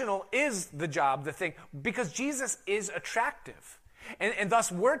 Attractional is the job, the thing, because Jesus is attractive. And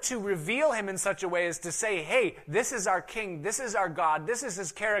thus we're to reveal him in such a way as to say, hey, this is our King, this is our God, this is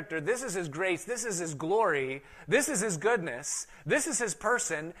his character, this is his grace, this is his glory, this is his goodness, this is his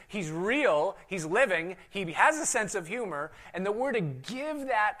person, he's real, he's living, he has a sense of humor, and that we're to give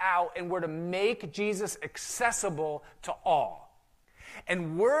that out and we're to make Jesus accessible to all.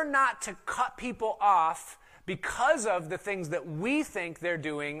 And we're not to cut people off because of the things that we think they're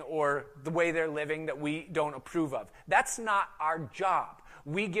doing or the way they're living that we don't approve of. That's not our job.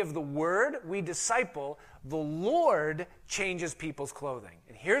 We give the word, we disciple, the Lord changes people's clothing.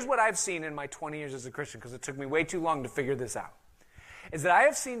 And here's what I've seen in my 20 years as a Christian, because it took me way too long to figure this out, is that I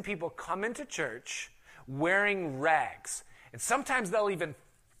have seen people come into church wearing rags. And sometimes they'll even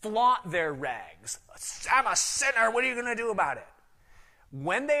flaunt their rags. I'm a sinner, what are you going to do about it?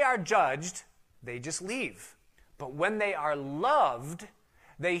 When they are judged, they just leave. But when they are loved,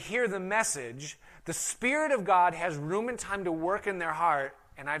 they hear the message, the Spirit of God has room and time to work in their heart,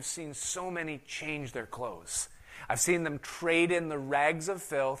 and I've seen so many change their clothes. I've seen them trade in the rags of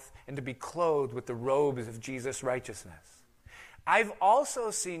filth and to be clothed with the robes of Jesus' righteousness. I've also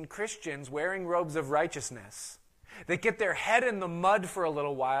seen Christians wearing robes of righteousness that get their head in the mud for a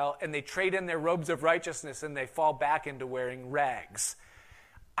little while and they trade in their robes of righteousness and they fall back into wearing rags.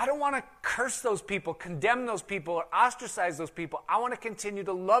 I don't want to curse those people, condemn those people, or ostracize those people. I want to continue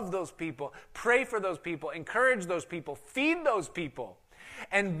to love those people, pray for those people, encourage those people, feed those people,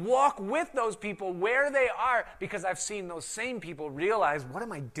 and walk with those people where they are, because I've seen those same people realize, what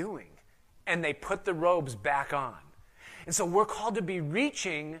am I doing? And they put the robes back on. And so we're called to be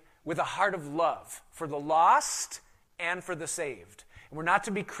reaching with a heart of love for the lost and for the saved. And we're not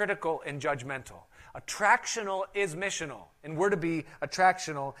to be critical and judgmental. Attractional is missional, and we're to be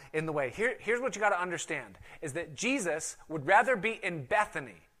attractional in the way. Here's what you got to understand, is that Jesus would rather be in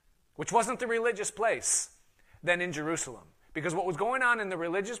Bethany, which wasn't the religious place, than in Jerusalem. Because what was going on in the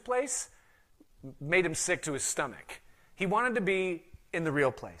religious place made him sick to his stomach. He wanted to be in the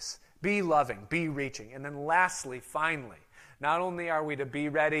real place, be loving, be reaching. And then lastly, finally, not only are we to be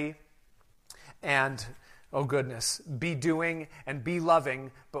ready and, oh goodness, be doing and be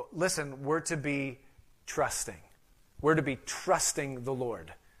loving, but listen, we're to be trusting. We're to be trusting the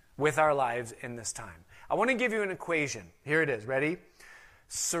Lord with our lives in this time. I want to give you an equation. Here it is. Ready?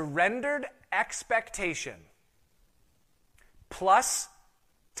 Surrendered expectation plus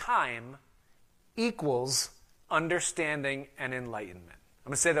time equals understanding and enlightenment. I'm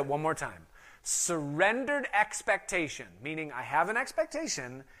going to say that one more time. Surrendered expectation, meaning I have an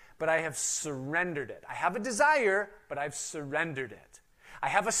expectation, but I have surrendered it. I have a desire, but I've surrendered it. I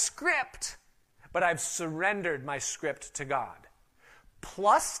have a script, but I've surrendered my script to God.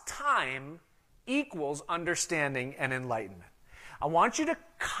 Plus time equals understanding and enlightenment. I want you to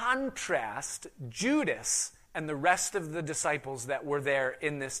contrast Judas and the rest of the disciples that were there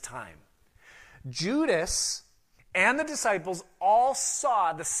in this time. Judas and the disciples all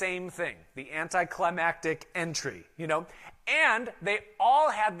saw the same thing, the anticlimactic entry, and they all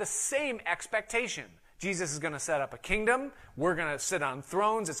had the same expectation. Jesus is going to set up a kingdom. We're going to sit on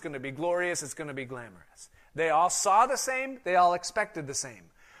thrones. It's going to be glorious. It's going to be glamorous. They all saw the same. They all expected the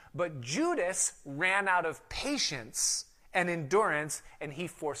same. But Judas ran out of patience and endurance, and he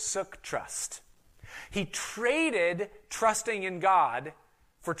forsook trust. He traded trusting in God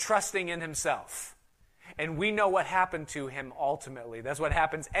for trusting in himself. And we know what happened to him ultimately. That's what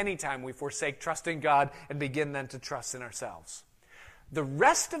happens anytime we forsake trusting God and begin then to trust in ourselves. The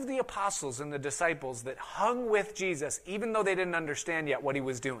rest of the apostles and the disciples that hung with Jesus, even though they didn't understand yet what he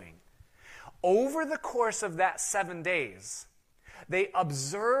was doing, over the course of that 7 days, they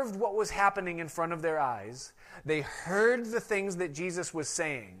observed what was happening in front of their eyes. They heard the things that Jesus was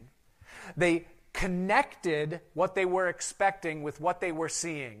saying. They connected what they were expecting with what they were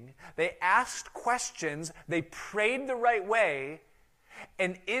seeing. They asked questions. They prayed the right way.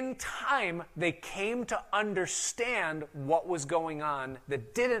 And in time, they came to understand what was going on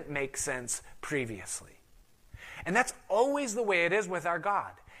that didn't make sense previously. And that's always the way it is with our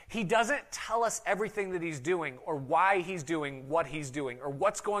God. He doesn't tell us everything that he's doing or why he's doing what he's doing or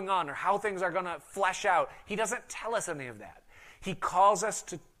what's going on or how things are going to flesh out. He doesn't tell us any of that. He calls us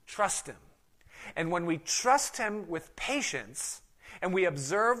to trust him. And when we trust him with patience and we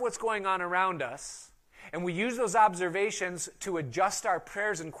observe what's going on around us and we use those observations to adjust our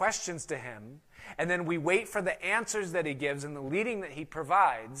prayers and questions to him, and then we wait for the answers that he gives and the leading that he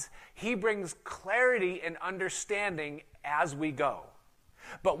provides, he brings clarity and understanding as we go.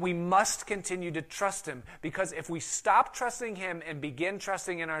 But we must continue to trust him, because if we stop trusting him and begin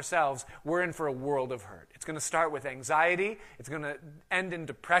trusting in ourselves, we're in for a world of hurt. It's going to start with anxiety, it's going to end in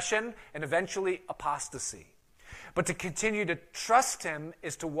depression, and eventually apostasy. But to continue to trust him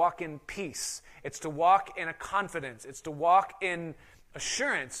is to walk in peace. It's to walk in a confidence. It's to walk in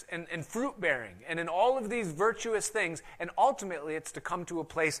assurance and fruit-bearing and in all of these virtuous things. And ultimately, it's to come to a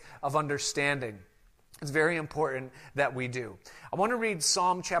place of understanding. It's very important that we do. I want to read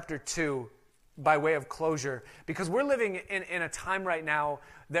Psalm chapter 2 by way of closure, because we're living in a time right now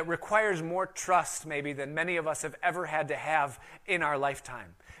that requires more trust maybe than many of us have ever had to have in our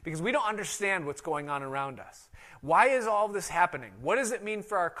lifetime, because we don't understand what's going on around us. Why is all this happening? What does it mean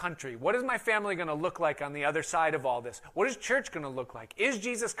for our country? What is my family going to look like on the other side of all this? What is church going to look like? Is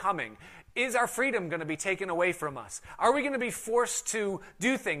Jesus coming? Is our freedom going to be taken away from us? Are we going to be forced to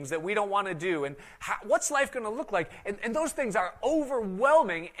do things that we don't want to do? And what's life going to look like? And those things are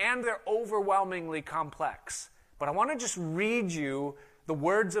overwhelming, and they're overwhelmingly complex. But I want to just read you the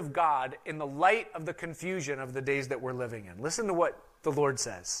words of God in the light of the confusion of the days that we're living in. Listen to what the Lord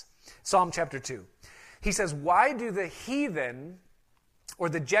says. Psalm chapter 2. He says, why do the heathen or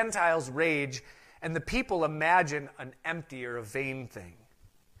the Gentiles rage and the people imagine an empty or a vain thing?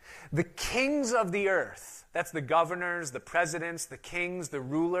 The kings of the earth, that's the governors, the presidents, the kings, the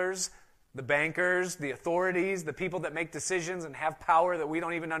rulers, the bankers, the authorities, the people that make decisions and have power that we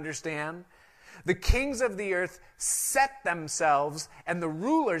don't even understand. The kings of the earth set themselves, and the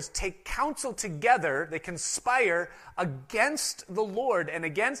rulers take counsel together. They conspire against the Lord and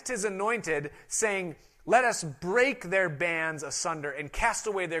against his anointed, saying, let us break their bands asunder and cast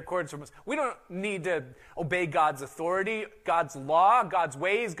away their cords from us. We don't need to obey God's authority, God's law, God's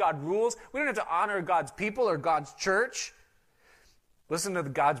ways, God's rules. We don't have to honor God's people or God's church. Listen to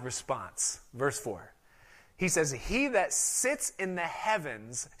God's response. Verse 4. He says, he that sits in the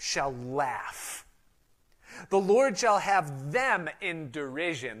heavens shall laugh. The Lord shall have them in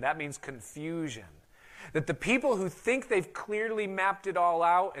derision. That means confusion. That the people who think they've clearly mapped it all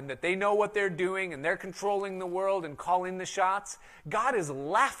out and that they know what they're doing and they're controlling the world and calling the shots, God is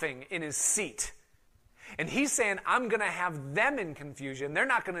laughing in his seat. And he's saying, I'm going to have them in confusion. They're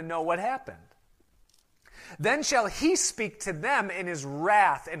not going to know what happened. Then shall he speak to them in his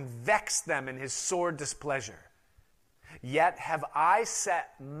wrath and vex them in his sore displeasure. Yet have I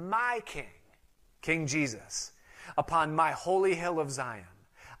set my king, King Jesus, upon my holy hill of Zion.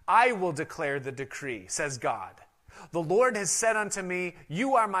 I will declare the decree, says God. The Lord has said unto me,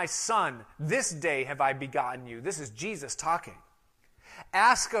 you are my son. This day have I begotten you. This is Jesus talking.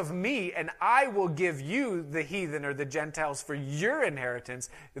 Ask of me, and I will give you the heathen or the Gentiles for your inheritance.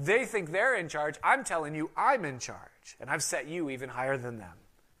 They think they're in charge. I'm telling you, I'm in charge, and I've set you even higher than them.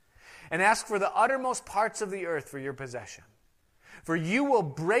 And ask for the uttermost parts of the earth for your possession. For you will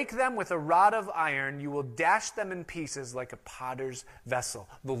break them with a rod of iron. You will dash them in pieces like a potter's vessel.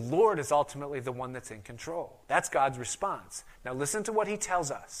 The Lord is ultimately the one that's in control. That's God's response. Now listen to what he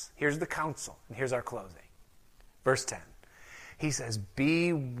tells us. Here's the counsel, and here's our closing. Verse 10. He says,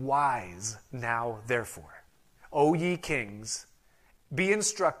 be wise now, therefore, O ye kings, be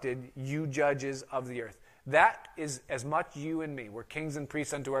instructed, you judges of the earth. That is as much you and me. We're kings and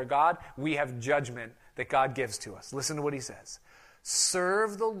priests unto our God. We have judgment that God gives to us. Listen to what he says.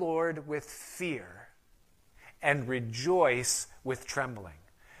 Serve the Lord with fear and rejoice with trembling.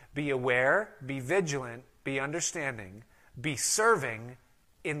 Be aware, be vigilant, be understanding, be serving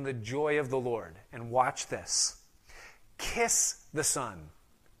in the joy of the Lord. And watch this. Kiss the Son.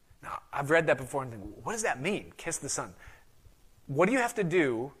 Now, I've read that before and think, what does that mean? Kiss the Son. What do you have to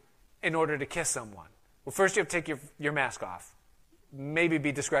do in order to kiss someone? Well, first you have to take your mask off. Maybe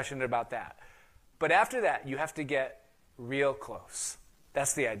be discretionate about that. But after that, you have to get real close.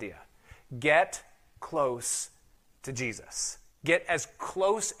 That's the idea. Get close to Jesus. Get as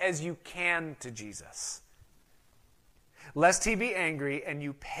close as you can to Jesus. Lest he be angry and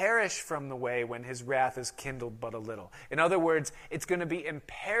you perish from the way when his wrath is kindled but a little. In other words, it's going to be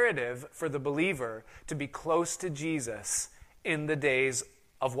imperative for the believer to be close to Jesus in the days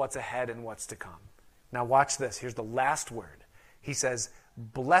of what's ahead and what's to come. Now watch this. Here's the last word. He says,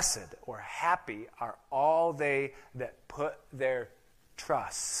 blessed or happy are all they that put their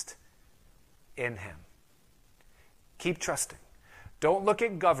trust in him. Keep trusting. Don't look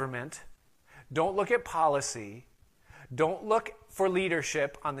at government. Don't look at policy. Don't look for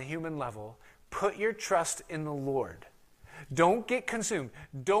leadership on the human level. Put your trust in the Lord. Don't get consumed.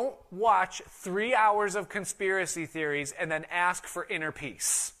 Don't watch 3 hours of conspiracy theories and then ask for inner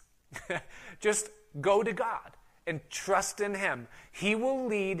peace. Just go to God and trust in him. He will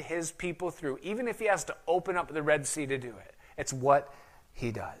lead his people through, even if he has to open up the Red Sea to do it. It's what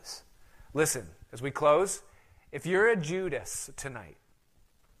he does. Listen, as we close, if you're a Judas tonight,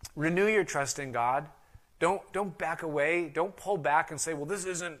 renew your trust in God. Don't back away. Don't pull back and say, well, this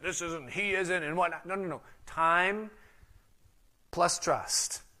isn't, he isn't, and whatnot. No. Time plus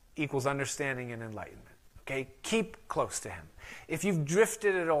trust equals understanding and enlightenment. Okay? Keep close to him. If you've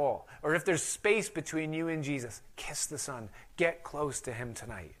drifted at all, or if there's space between you and Jesus, kiss the Son. Get close to him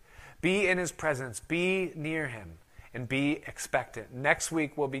tonight. Be in his presence. Be near him. And be expectant. Next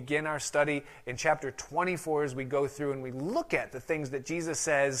week, we'll begin our study in chapter 24 as we go through and we look at the things that Jesus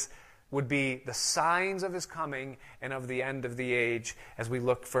says would be the signs of his coming and of the end of the age as we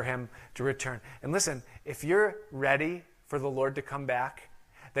look for him to return. And listen, if you're ready for the Lord to come back,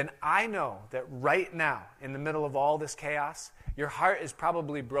 then I know that right now, in the middle of all this chaos, your heart is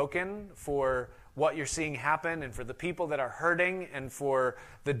probably broken for what you're seeing happen and for the people that are hurting and for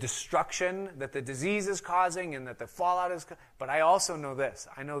the destruction that the disease is causing and that the fallout is. But I also know this.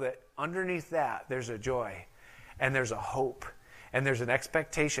 I know that underneath that, there's a joy and there's a hope and there's an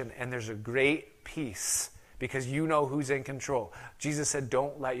expectation and there's a great peace because you know who's in control. Jesus said,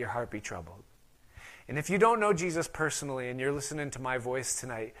 don't let your heart be troubled. And if you don't know Jesus personally and you're listening to my voice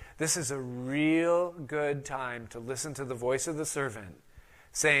tonight, this is a real good time to listen to the voice of the servant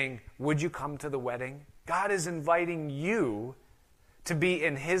saying, would you come to the wedding? God is inviting you to be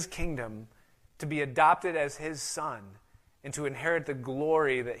in his kingdom, to be adopted as his son, and to inherit the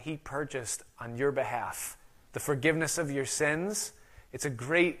glory that he purchased on your behalf. The forgiveness of your sins, it's a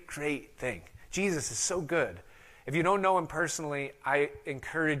great, great thing. Jesus is so good. If you don't know him personally, I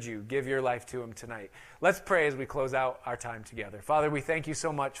encourage you, give your life to him tonight. Let's pray as we close out our time together. Father, we thank you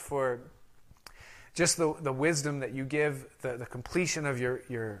so much for just the wisdom that you give, the completion of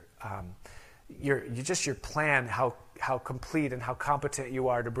your plan, how complete and how competent you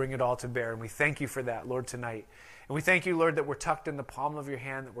are to bring it all to bear. And we thank you for that, Lord, tonight. And we thank you, Lord, that we're tucked in the palm of your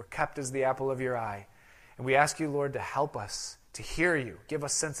hand, that we're kept as the apple of your eye. And we ask you, Lord, to help us to hear you. Give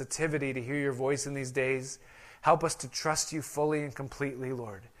us sensitivity to hear your voice in these days. Help us to trust you fully and completely,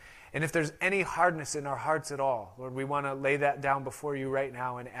 Lord. And if there's any hardness in our hearts at all, Lord, we want to lay that down before you right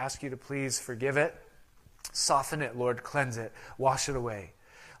now and ask you to please forgive it. Soften it, Lord. Cleanse it. Wash it away.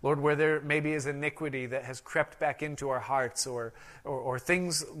 Lord, where there maybe is iniquity that has crept back into our hearts or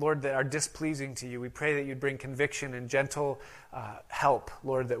things, Lord, that are displeasing to you, we pray that you'd bring conviction and gentle help,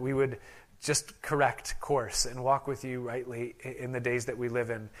 Lord, that we would just correct course and walk with you rightly in the days that we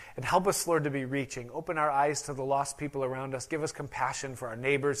live in. And help us, Lord, to be reaching. Open our eyes to the lost people around us. Give us compassion for our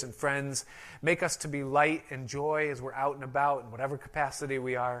neighbors and friends. Make us to be light and joy as we're out and about in whatever capacity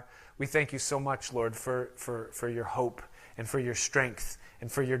we are. We thank you so much, Lord, for your hope and for your strength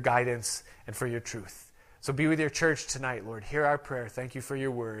and for your guidance and for your truth. So be with your church tonight, Lord. Hear our prayer. Thank you for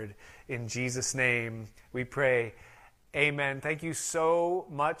your word. In Jesus' name we pray. Amen. Thank you so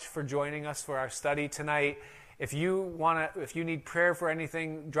much for joining us for our study tonight. If you need prayer for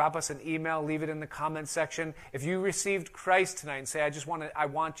anything, drop us an email, leave it in the comments section. If you received Christ tonight and say, I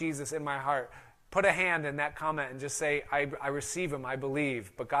want Jesus in my heart, put a hand in that comment and just say, I receive him, I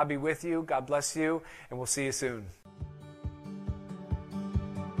believe. But God be with you, God bless you, and we'll see you soon.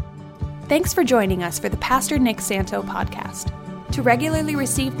 Thanks for joining us for the Pastor Nick Santo podcast. To regularly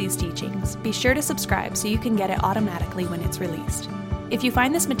receive these teachings, be sure to subscribe so you can get it automatically when it's released. If you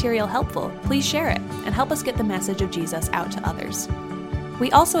find this material helpful, please share it and help us get the message of Jesus out to others.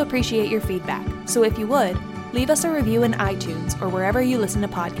 We also appreciate your feedback, so if you would, leave us a review in iTunes or wherever you listen to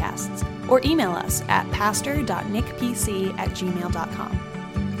podcasts, or email us at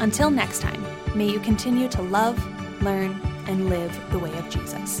pastor.nickpc@gmail.com. Until next time, may you continue to love, learn, and live the way of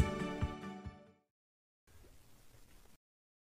Jesus.